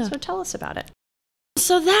 Yeah. So tell us about it.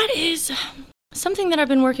 So that is something that I've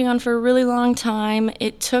been working on for a really long time.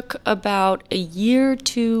 It took about a year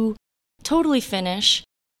to totally finish.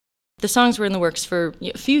 The songs were in the works for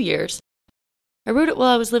a few years. I wrote it while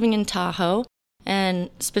I was living in Tahoe,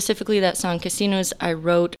 and specifically that song Casinos I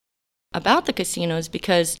wrote about the casinos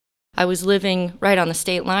because I was living right on the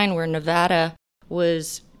state line where Nevada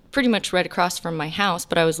was pretty much right across from my house,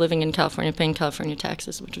 but I was living in California, paying California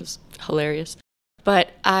taxes, which was hilarious. But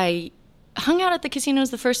I hung out at the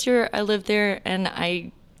casinos the first year I lived there, and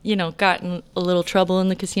I, got in a little trouble in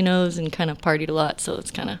the casinos and kind of partied a lot, so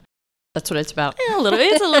it's kind of... That's what it's about. Yeah,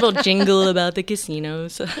 it's a little jingle about the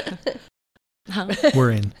casinos.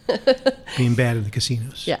 We're in. Being bad in the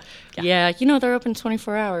casinos. Yeah, they're open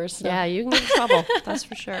 24 hours. So. Yeah, you can get in trouble, that's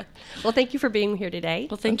for sure. Well, thank you for being here today.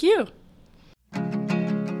 Well, thank you.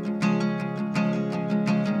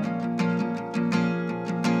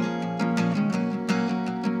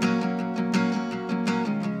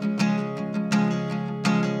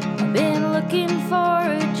 Looking for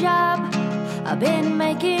a job, I've been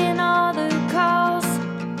making all the calls.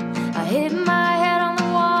 I hit my head on the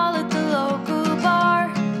wall at the local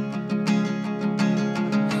bar.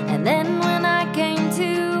 And then when I came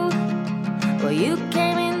to, well, you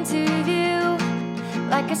came into view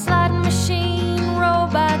like a slot machine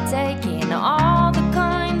robot taking all the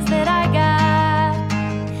coins that I got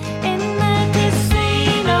in the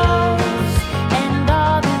casinos and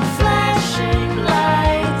all the flashing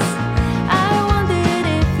lights.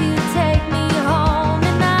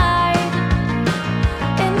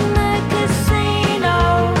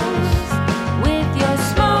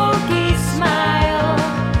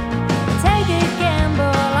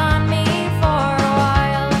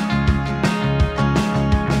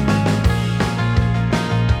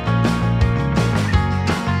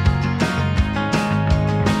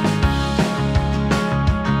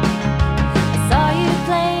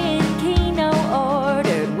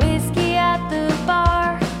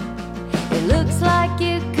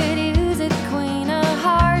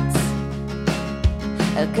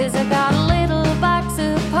 Cause I got a little box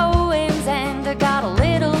of poems and I got a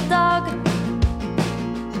little dog.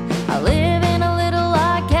 I live in a little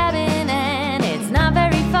log cabin and it's not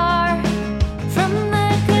very far from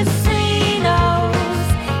the casinos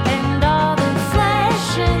and all the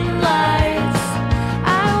flashing lights.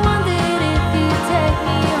 I wondered if you'd take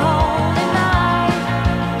me home tonight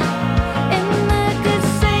in the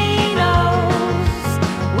casinos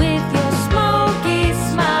with your smoky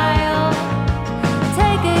smile.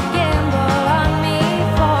 Take a gamble on me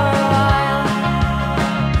for a while,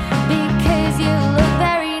 because you look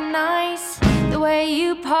very nice the way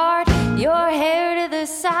you part your hair to the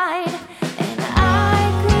side, and I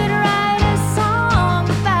could write a song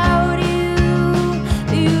about you.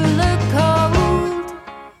 You look cold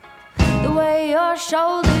the way your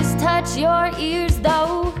shoulders touch your ears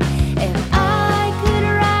though, and I could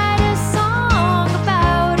write a song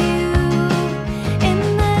about you in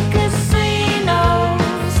the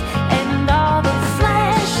casinos and all the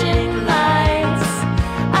flashing lights.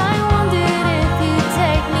 I wondered if you'd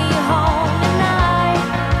take me home tonight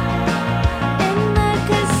in the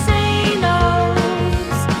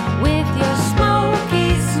casinos with your smoky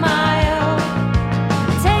smile.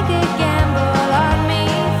 Take a gamble on me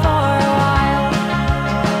for a while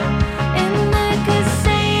in the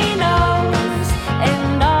casinos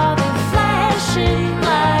and all the flashing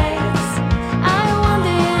lights. I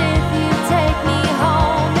wondered if you'd take me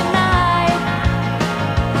home tonight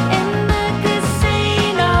in the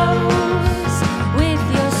casinos with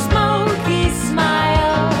your smoky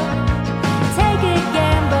smile. Take a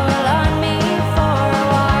gamble on me for a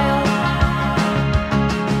while.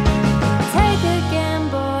 Take a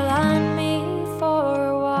gamble on me for a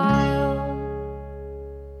while.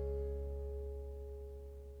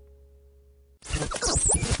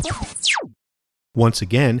 Once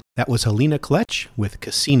again, that was Helena Kletch with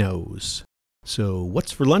Casinos. So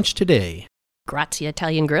what's for lunch today? Grazie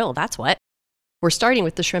Italian Grill, that's what. We're starting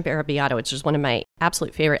with the shrimp arrabbiata, which is one of my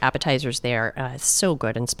absolute favorite appetizers there. It's so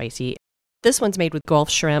good and spicy. This one's made with Gulf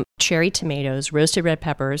shrimp, cherry tomatoes, roasted red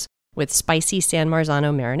peppers, with spicy San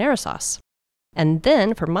Marzano marinara sauce. And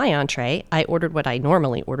then for my entree, I ordered what I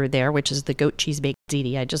normally order there, which is the goat cheese baked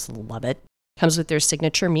ziti. I just love it. Comes with their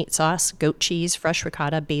signature meat sauce, goat cheese, fresh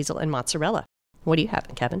ricotta, basil, and mozzarella. What do you have,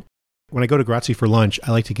 Kevin? When I go to Grazie for lunch,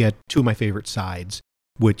 I like to get two of my favorite sides,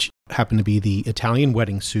 which happen to be the Italian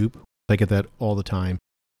wedding soup. I get that all the time.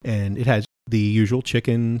 And it has the usual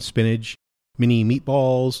chicken, spinach, mini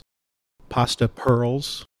meatballs, pasta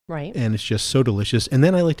pearls. Right. And it's just so delicious. And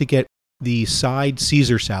then I like to get the side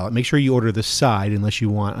Caesar salad. Make sure you order the side unless you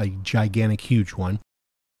want a gigantic, huge one.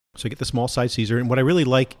 So I get the small side Caesar. And what I really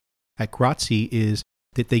like at Grazie is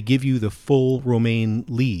that they give you the full romaine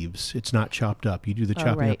leaves. It's not chopped up. You do the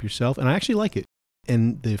chopping up yourself. And I actually like it.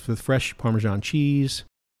 And the fresh Parmesan cheese.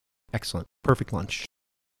 Excellent. Perfect lunch.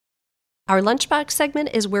 Our Lunchbox segment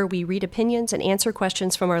is where we read opinions and answer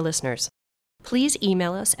questions from our listeners. Please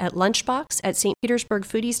email us at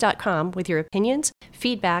lunchbox@stpetersburgfoodies.com with your opinions,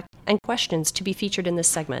 feedback, and questions to be featured in this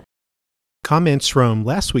segment. Comments from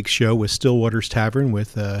last week's show with Stillwater's Tavern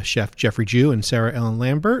with Chef Jeffrey Jew and Sarah Ellen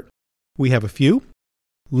Lambert. We have a few.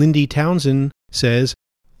 Lindy Townsend says,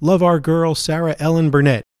 "Love our girl Sarah Ellen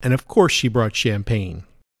Burnett, and of course she brought champagne."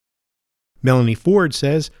 Melanie Ford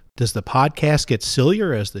says, "Does the podcast get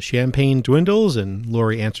sillier as the champagne dwindles?" And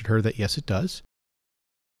Lori answered her that yes, it does.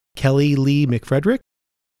 Kelly Lee McFrederick,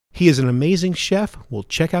 "He is an amazing chef. We'll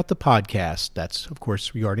check out the podcast." That's, of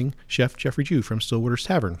course, regarding Chef Jeffrey Jew from Stillwater's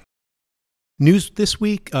Tavern. News this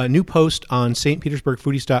week, a new post on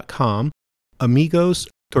stpetersburgfoodies.com. Amigos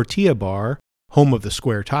Tortilla Bar, home of the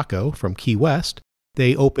Square Taco from Key West.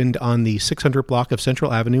 They opened on the 600 block of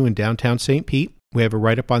Central Avenue in downtown St. Pete. We have a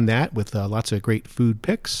write-up on that with lots of great food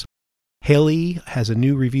pics. Haley has a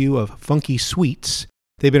new review of Funky Sweets.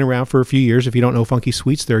 They've been around for a few years. If you don't know Funky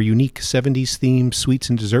Sweets, they're a unique 70s themed sweets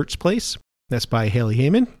and desserts place. That's by Haley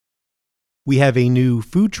Heyman. We have a new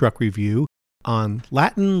food truck review on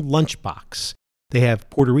Latin Lunchbox. They have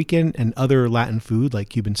Puerto Rican and other Latin food like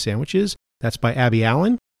Cuban sandwiches. That's by Abby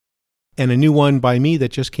Allen. And a new one by me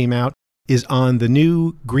that just came out is on the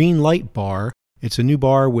new Green Light Bar. It's a new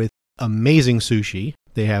bar with amazing sushi.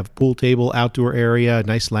 They have pool table, outdoor area,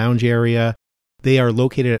 nice lounge area. They are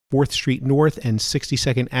located at 4th Street North and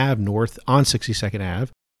 62nd Ave North on 62nd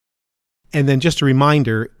Ave. And then just a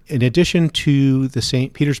reminder, in addition to the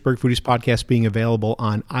St. Petersburg Foodies podcast being available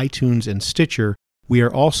on iTunes and Stitcher, we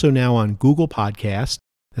are also now on Google Podcast.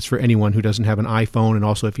 That's for anyone who doesn't have an iPhone. And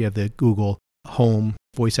also if you have the Google Home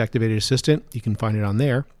voice-activated assistant, you can find it on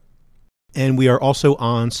there. And we are also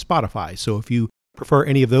on Spotify. So if you prefer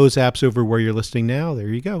any of those apps over where you're listening now, there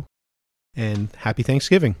you go. And happy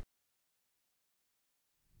Thanksgiving.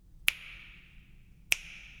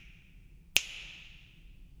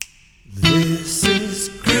 This is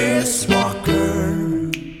Chris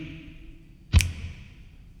Walker,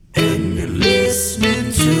 and you're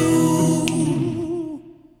listening to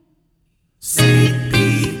St.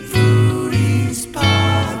 Pete Foodies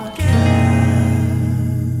Podcast.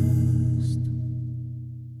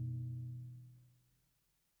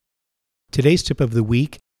 Today's tip of the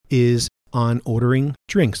week is on ordering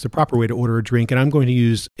drinks, the proper way to order a drink. And I'm going to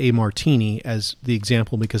use a martini as the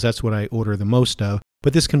example because that's what I order the most of.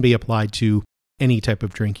 But this can be applied to any type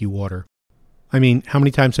of drink you order. I mean, how many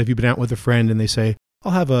times have you been out with a friend and they say,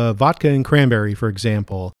 "I'll have a vodka and cranberry," for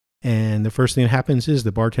example. And the first thing that happens is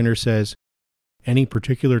the bartender says, "Any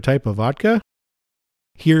particular type of vodka?"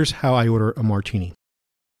 Here's how I order a martini.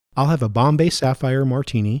 I'll have a Bombay Sapphire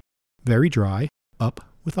martini, very dry, up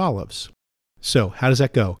with olives. So how does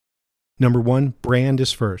that go? Number one, brand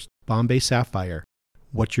is first. Bombay Sapphire.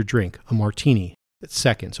 What's your drink? A martini. That's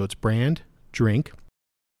second. So it's brand, drink.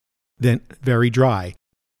 Then very dry.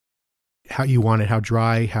 How you want it, how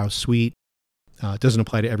dry, how sweet. It doesn't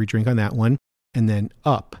apply to every drink on that one. And then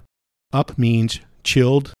up. Up means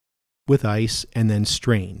chilled with ice and then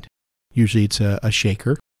strained. Usually it's a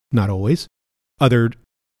shaker, not always. Other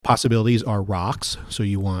possibilities are rocks. So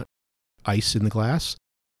you want ice in the glass.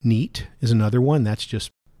 Neat is another one. That's just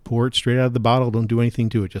pour it straight out of the bottle. Don't do anything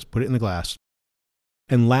to it. Just put it in the glass.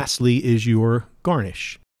 And lastly is your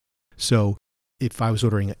garnish. So if I was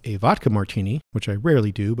ordering a vodka martini, which I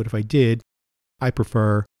rarely do, but if I did, I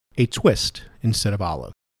prefer a twist instead of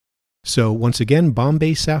olive. So once again,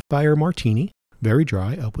 Bombay Sapphire martini, very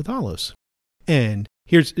dry, up with olives. And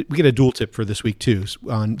we get a dual tip for this week too,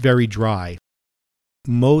 on very dry.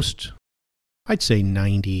 Most, I'd say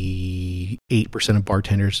 98% of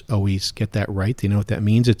bartenders always get that right. They know what that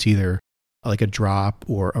means. It's either like a drop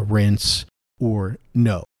or a rinse or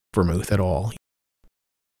no vermouth at all.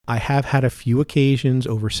 I have had a few occasions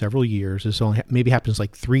over several years. This only maybe happens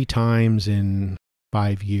like 3 times in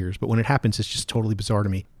 5 years, but when it happens, it's just totally bizarre to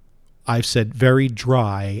me. I've said very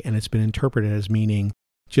dry, and it's been interpreted as meaning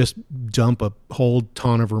just dump a whole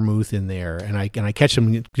ton of vermouth in there. And I catch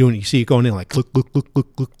them doing it. You see it going in like, look.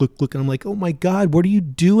 And I'm like, oh my God, what are you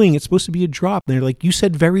doing? It's supposed to be a drop. And they're like, you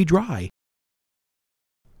said very dry.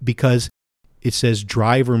 Because it says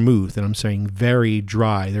dry vermouth, and I'm saying very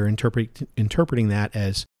dry. They're interpreting that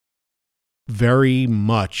as very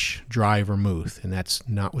much dry vermouth, and that's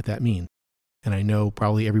not what that means. And I know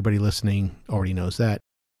probably everybody listening already knows that.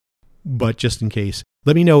 But just in case,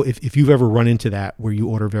 let me know if you've ever run into that where you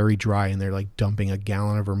order very dry and they're like dumping a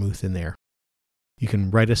gallon of vermouth in there. You can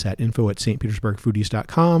write us at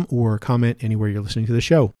info@stpetersburgfoodies.com or comment anywhere you're listening to the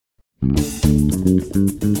show.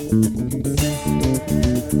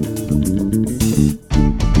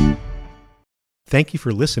 Thank you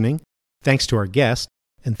for listening. Thanks to our guest,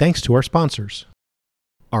 and thanks to our sponsors.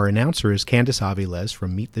 Our announcer is Candice Aviles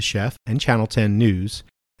from Meet the Chef and Channel 10 News,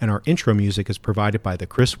 and our intro music is provided by the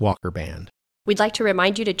Chris Walker Band. We'd like to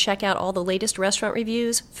remind you to check out all the latest restaurant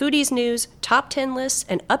reviews, foodies news, top 10 lists,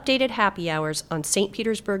 and updated happy hours on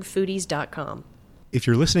stpetersburgfoodies.com. If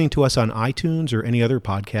you're listening to us on iTunes or any other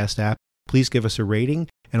podcast app, please give us a rating,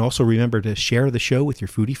 and also remember to share the show with your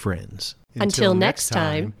foodie friends. Until next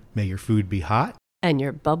time, may your food be hot and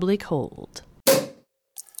your bubbly cold.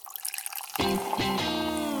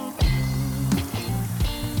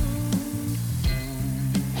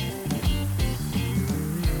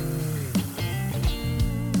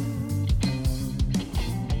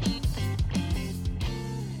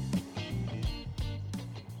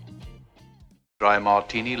 Dry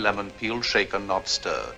martini, lemon peel, shaken, not stirred.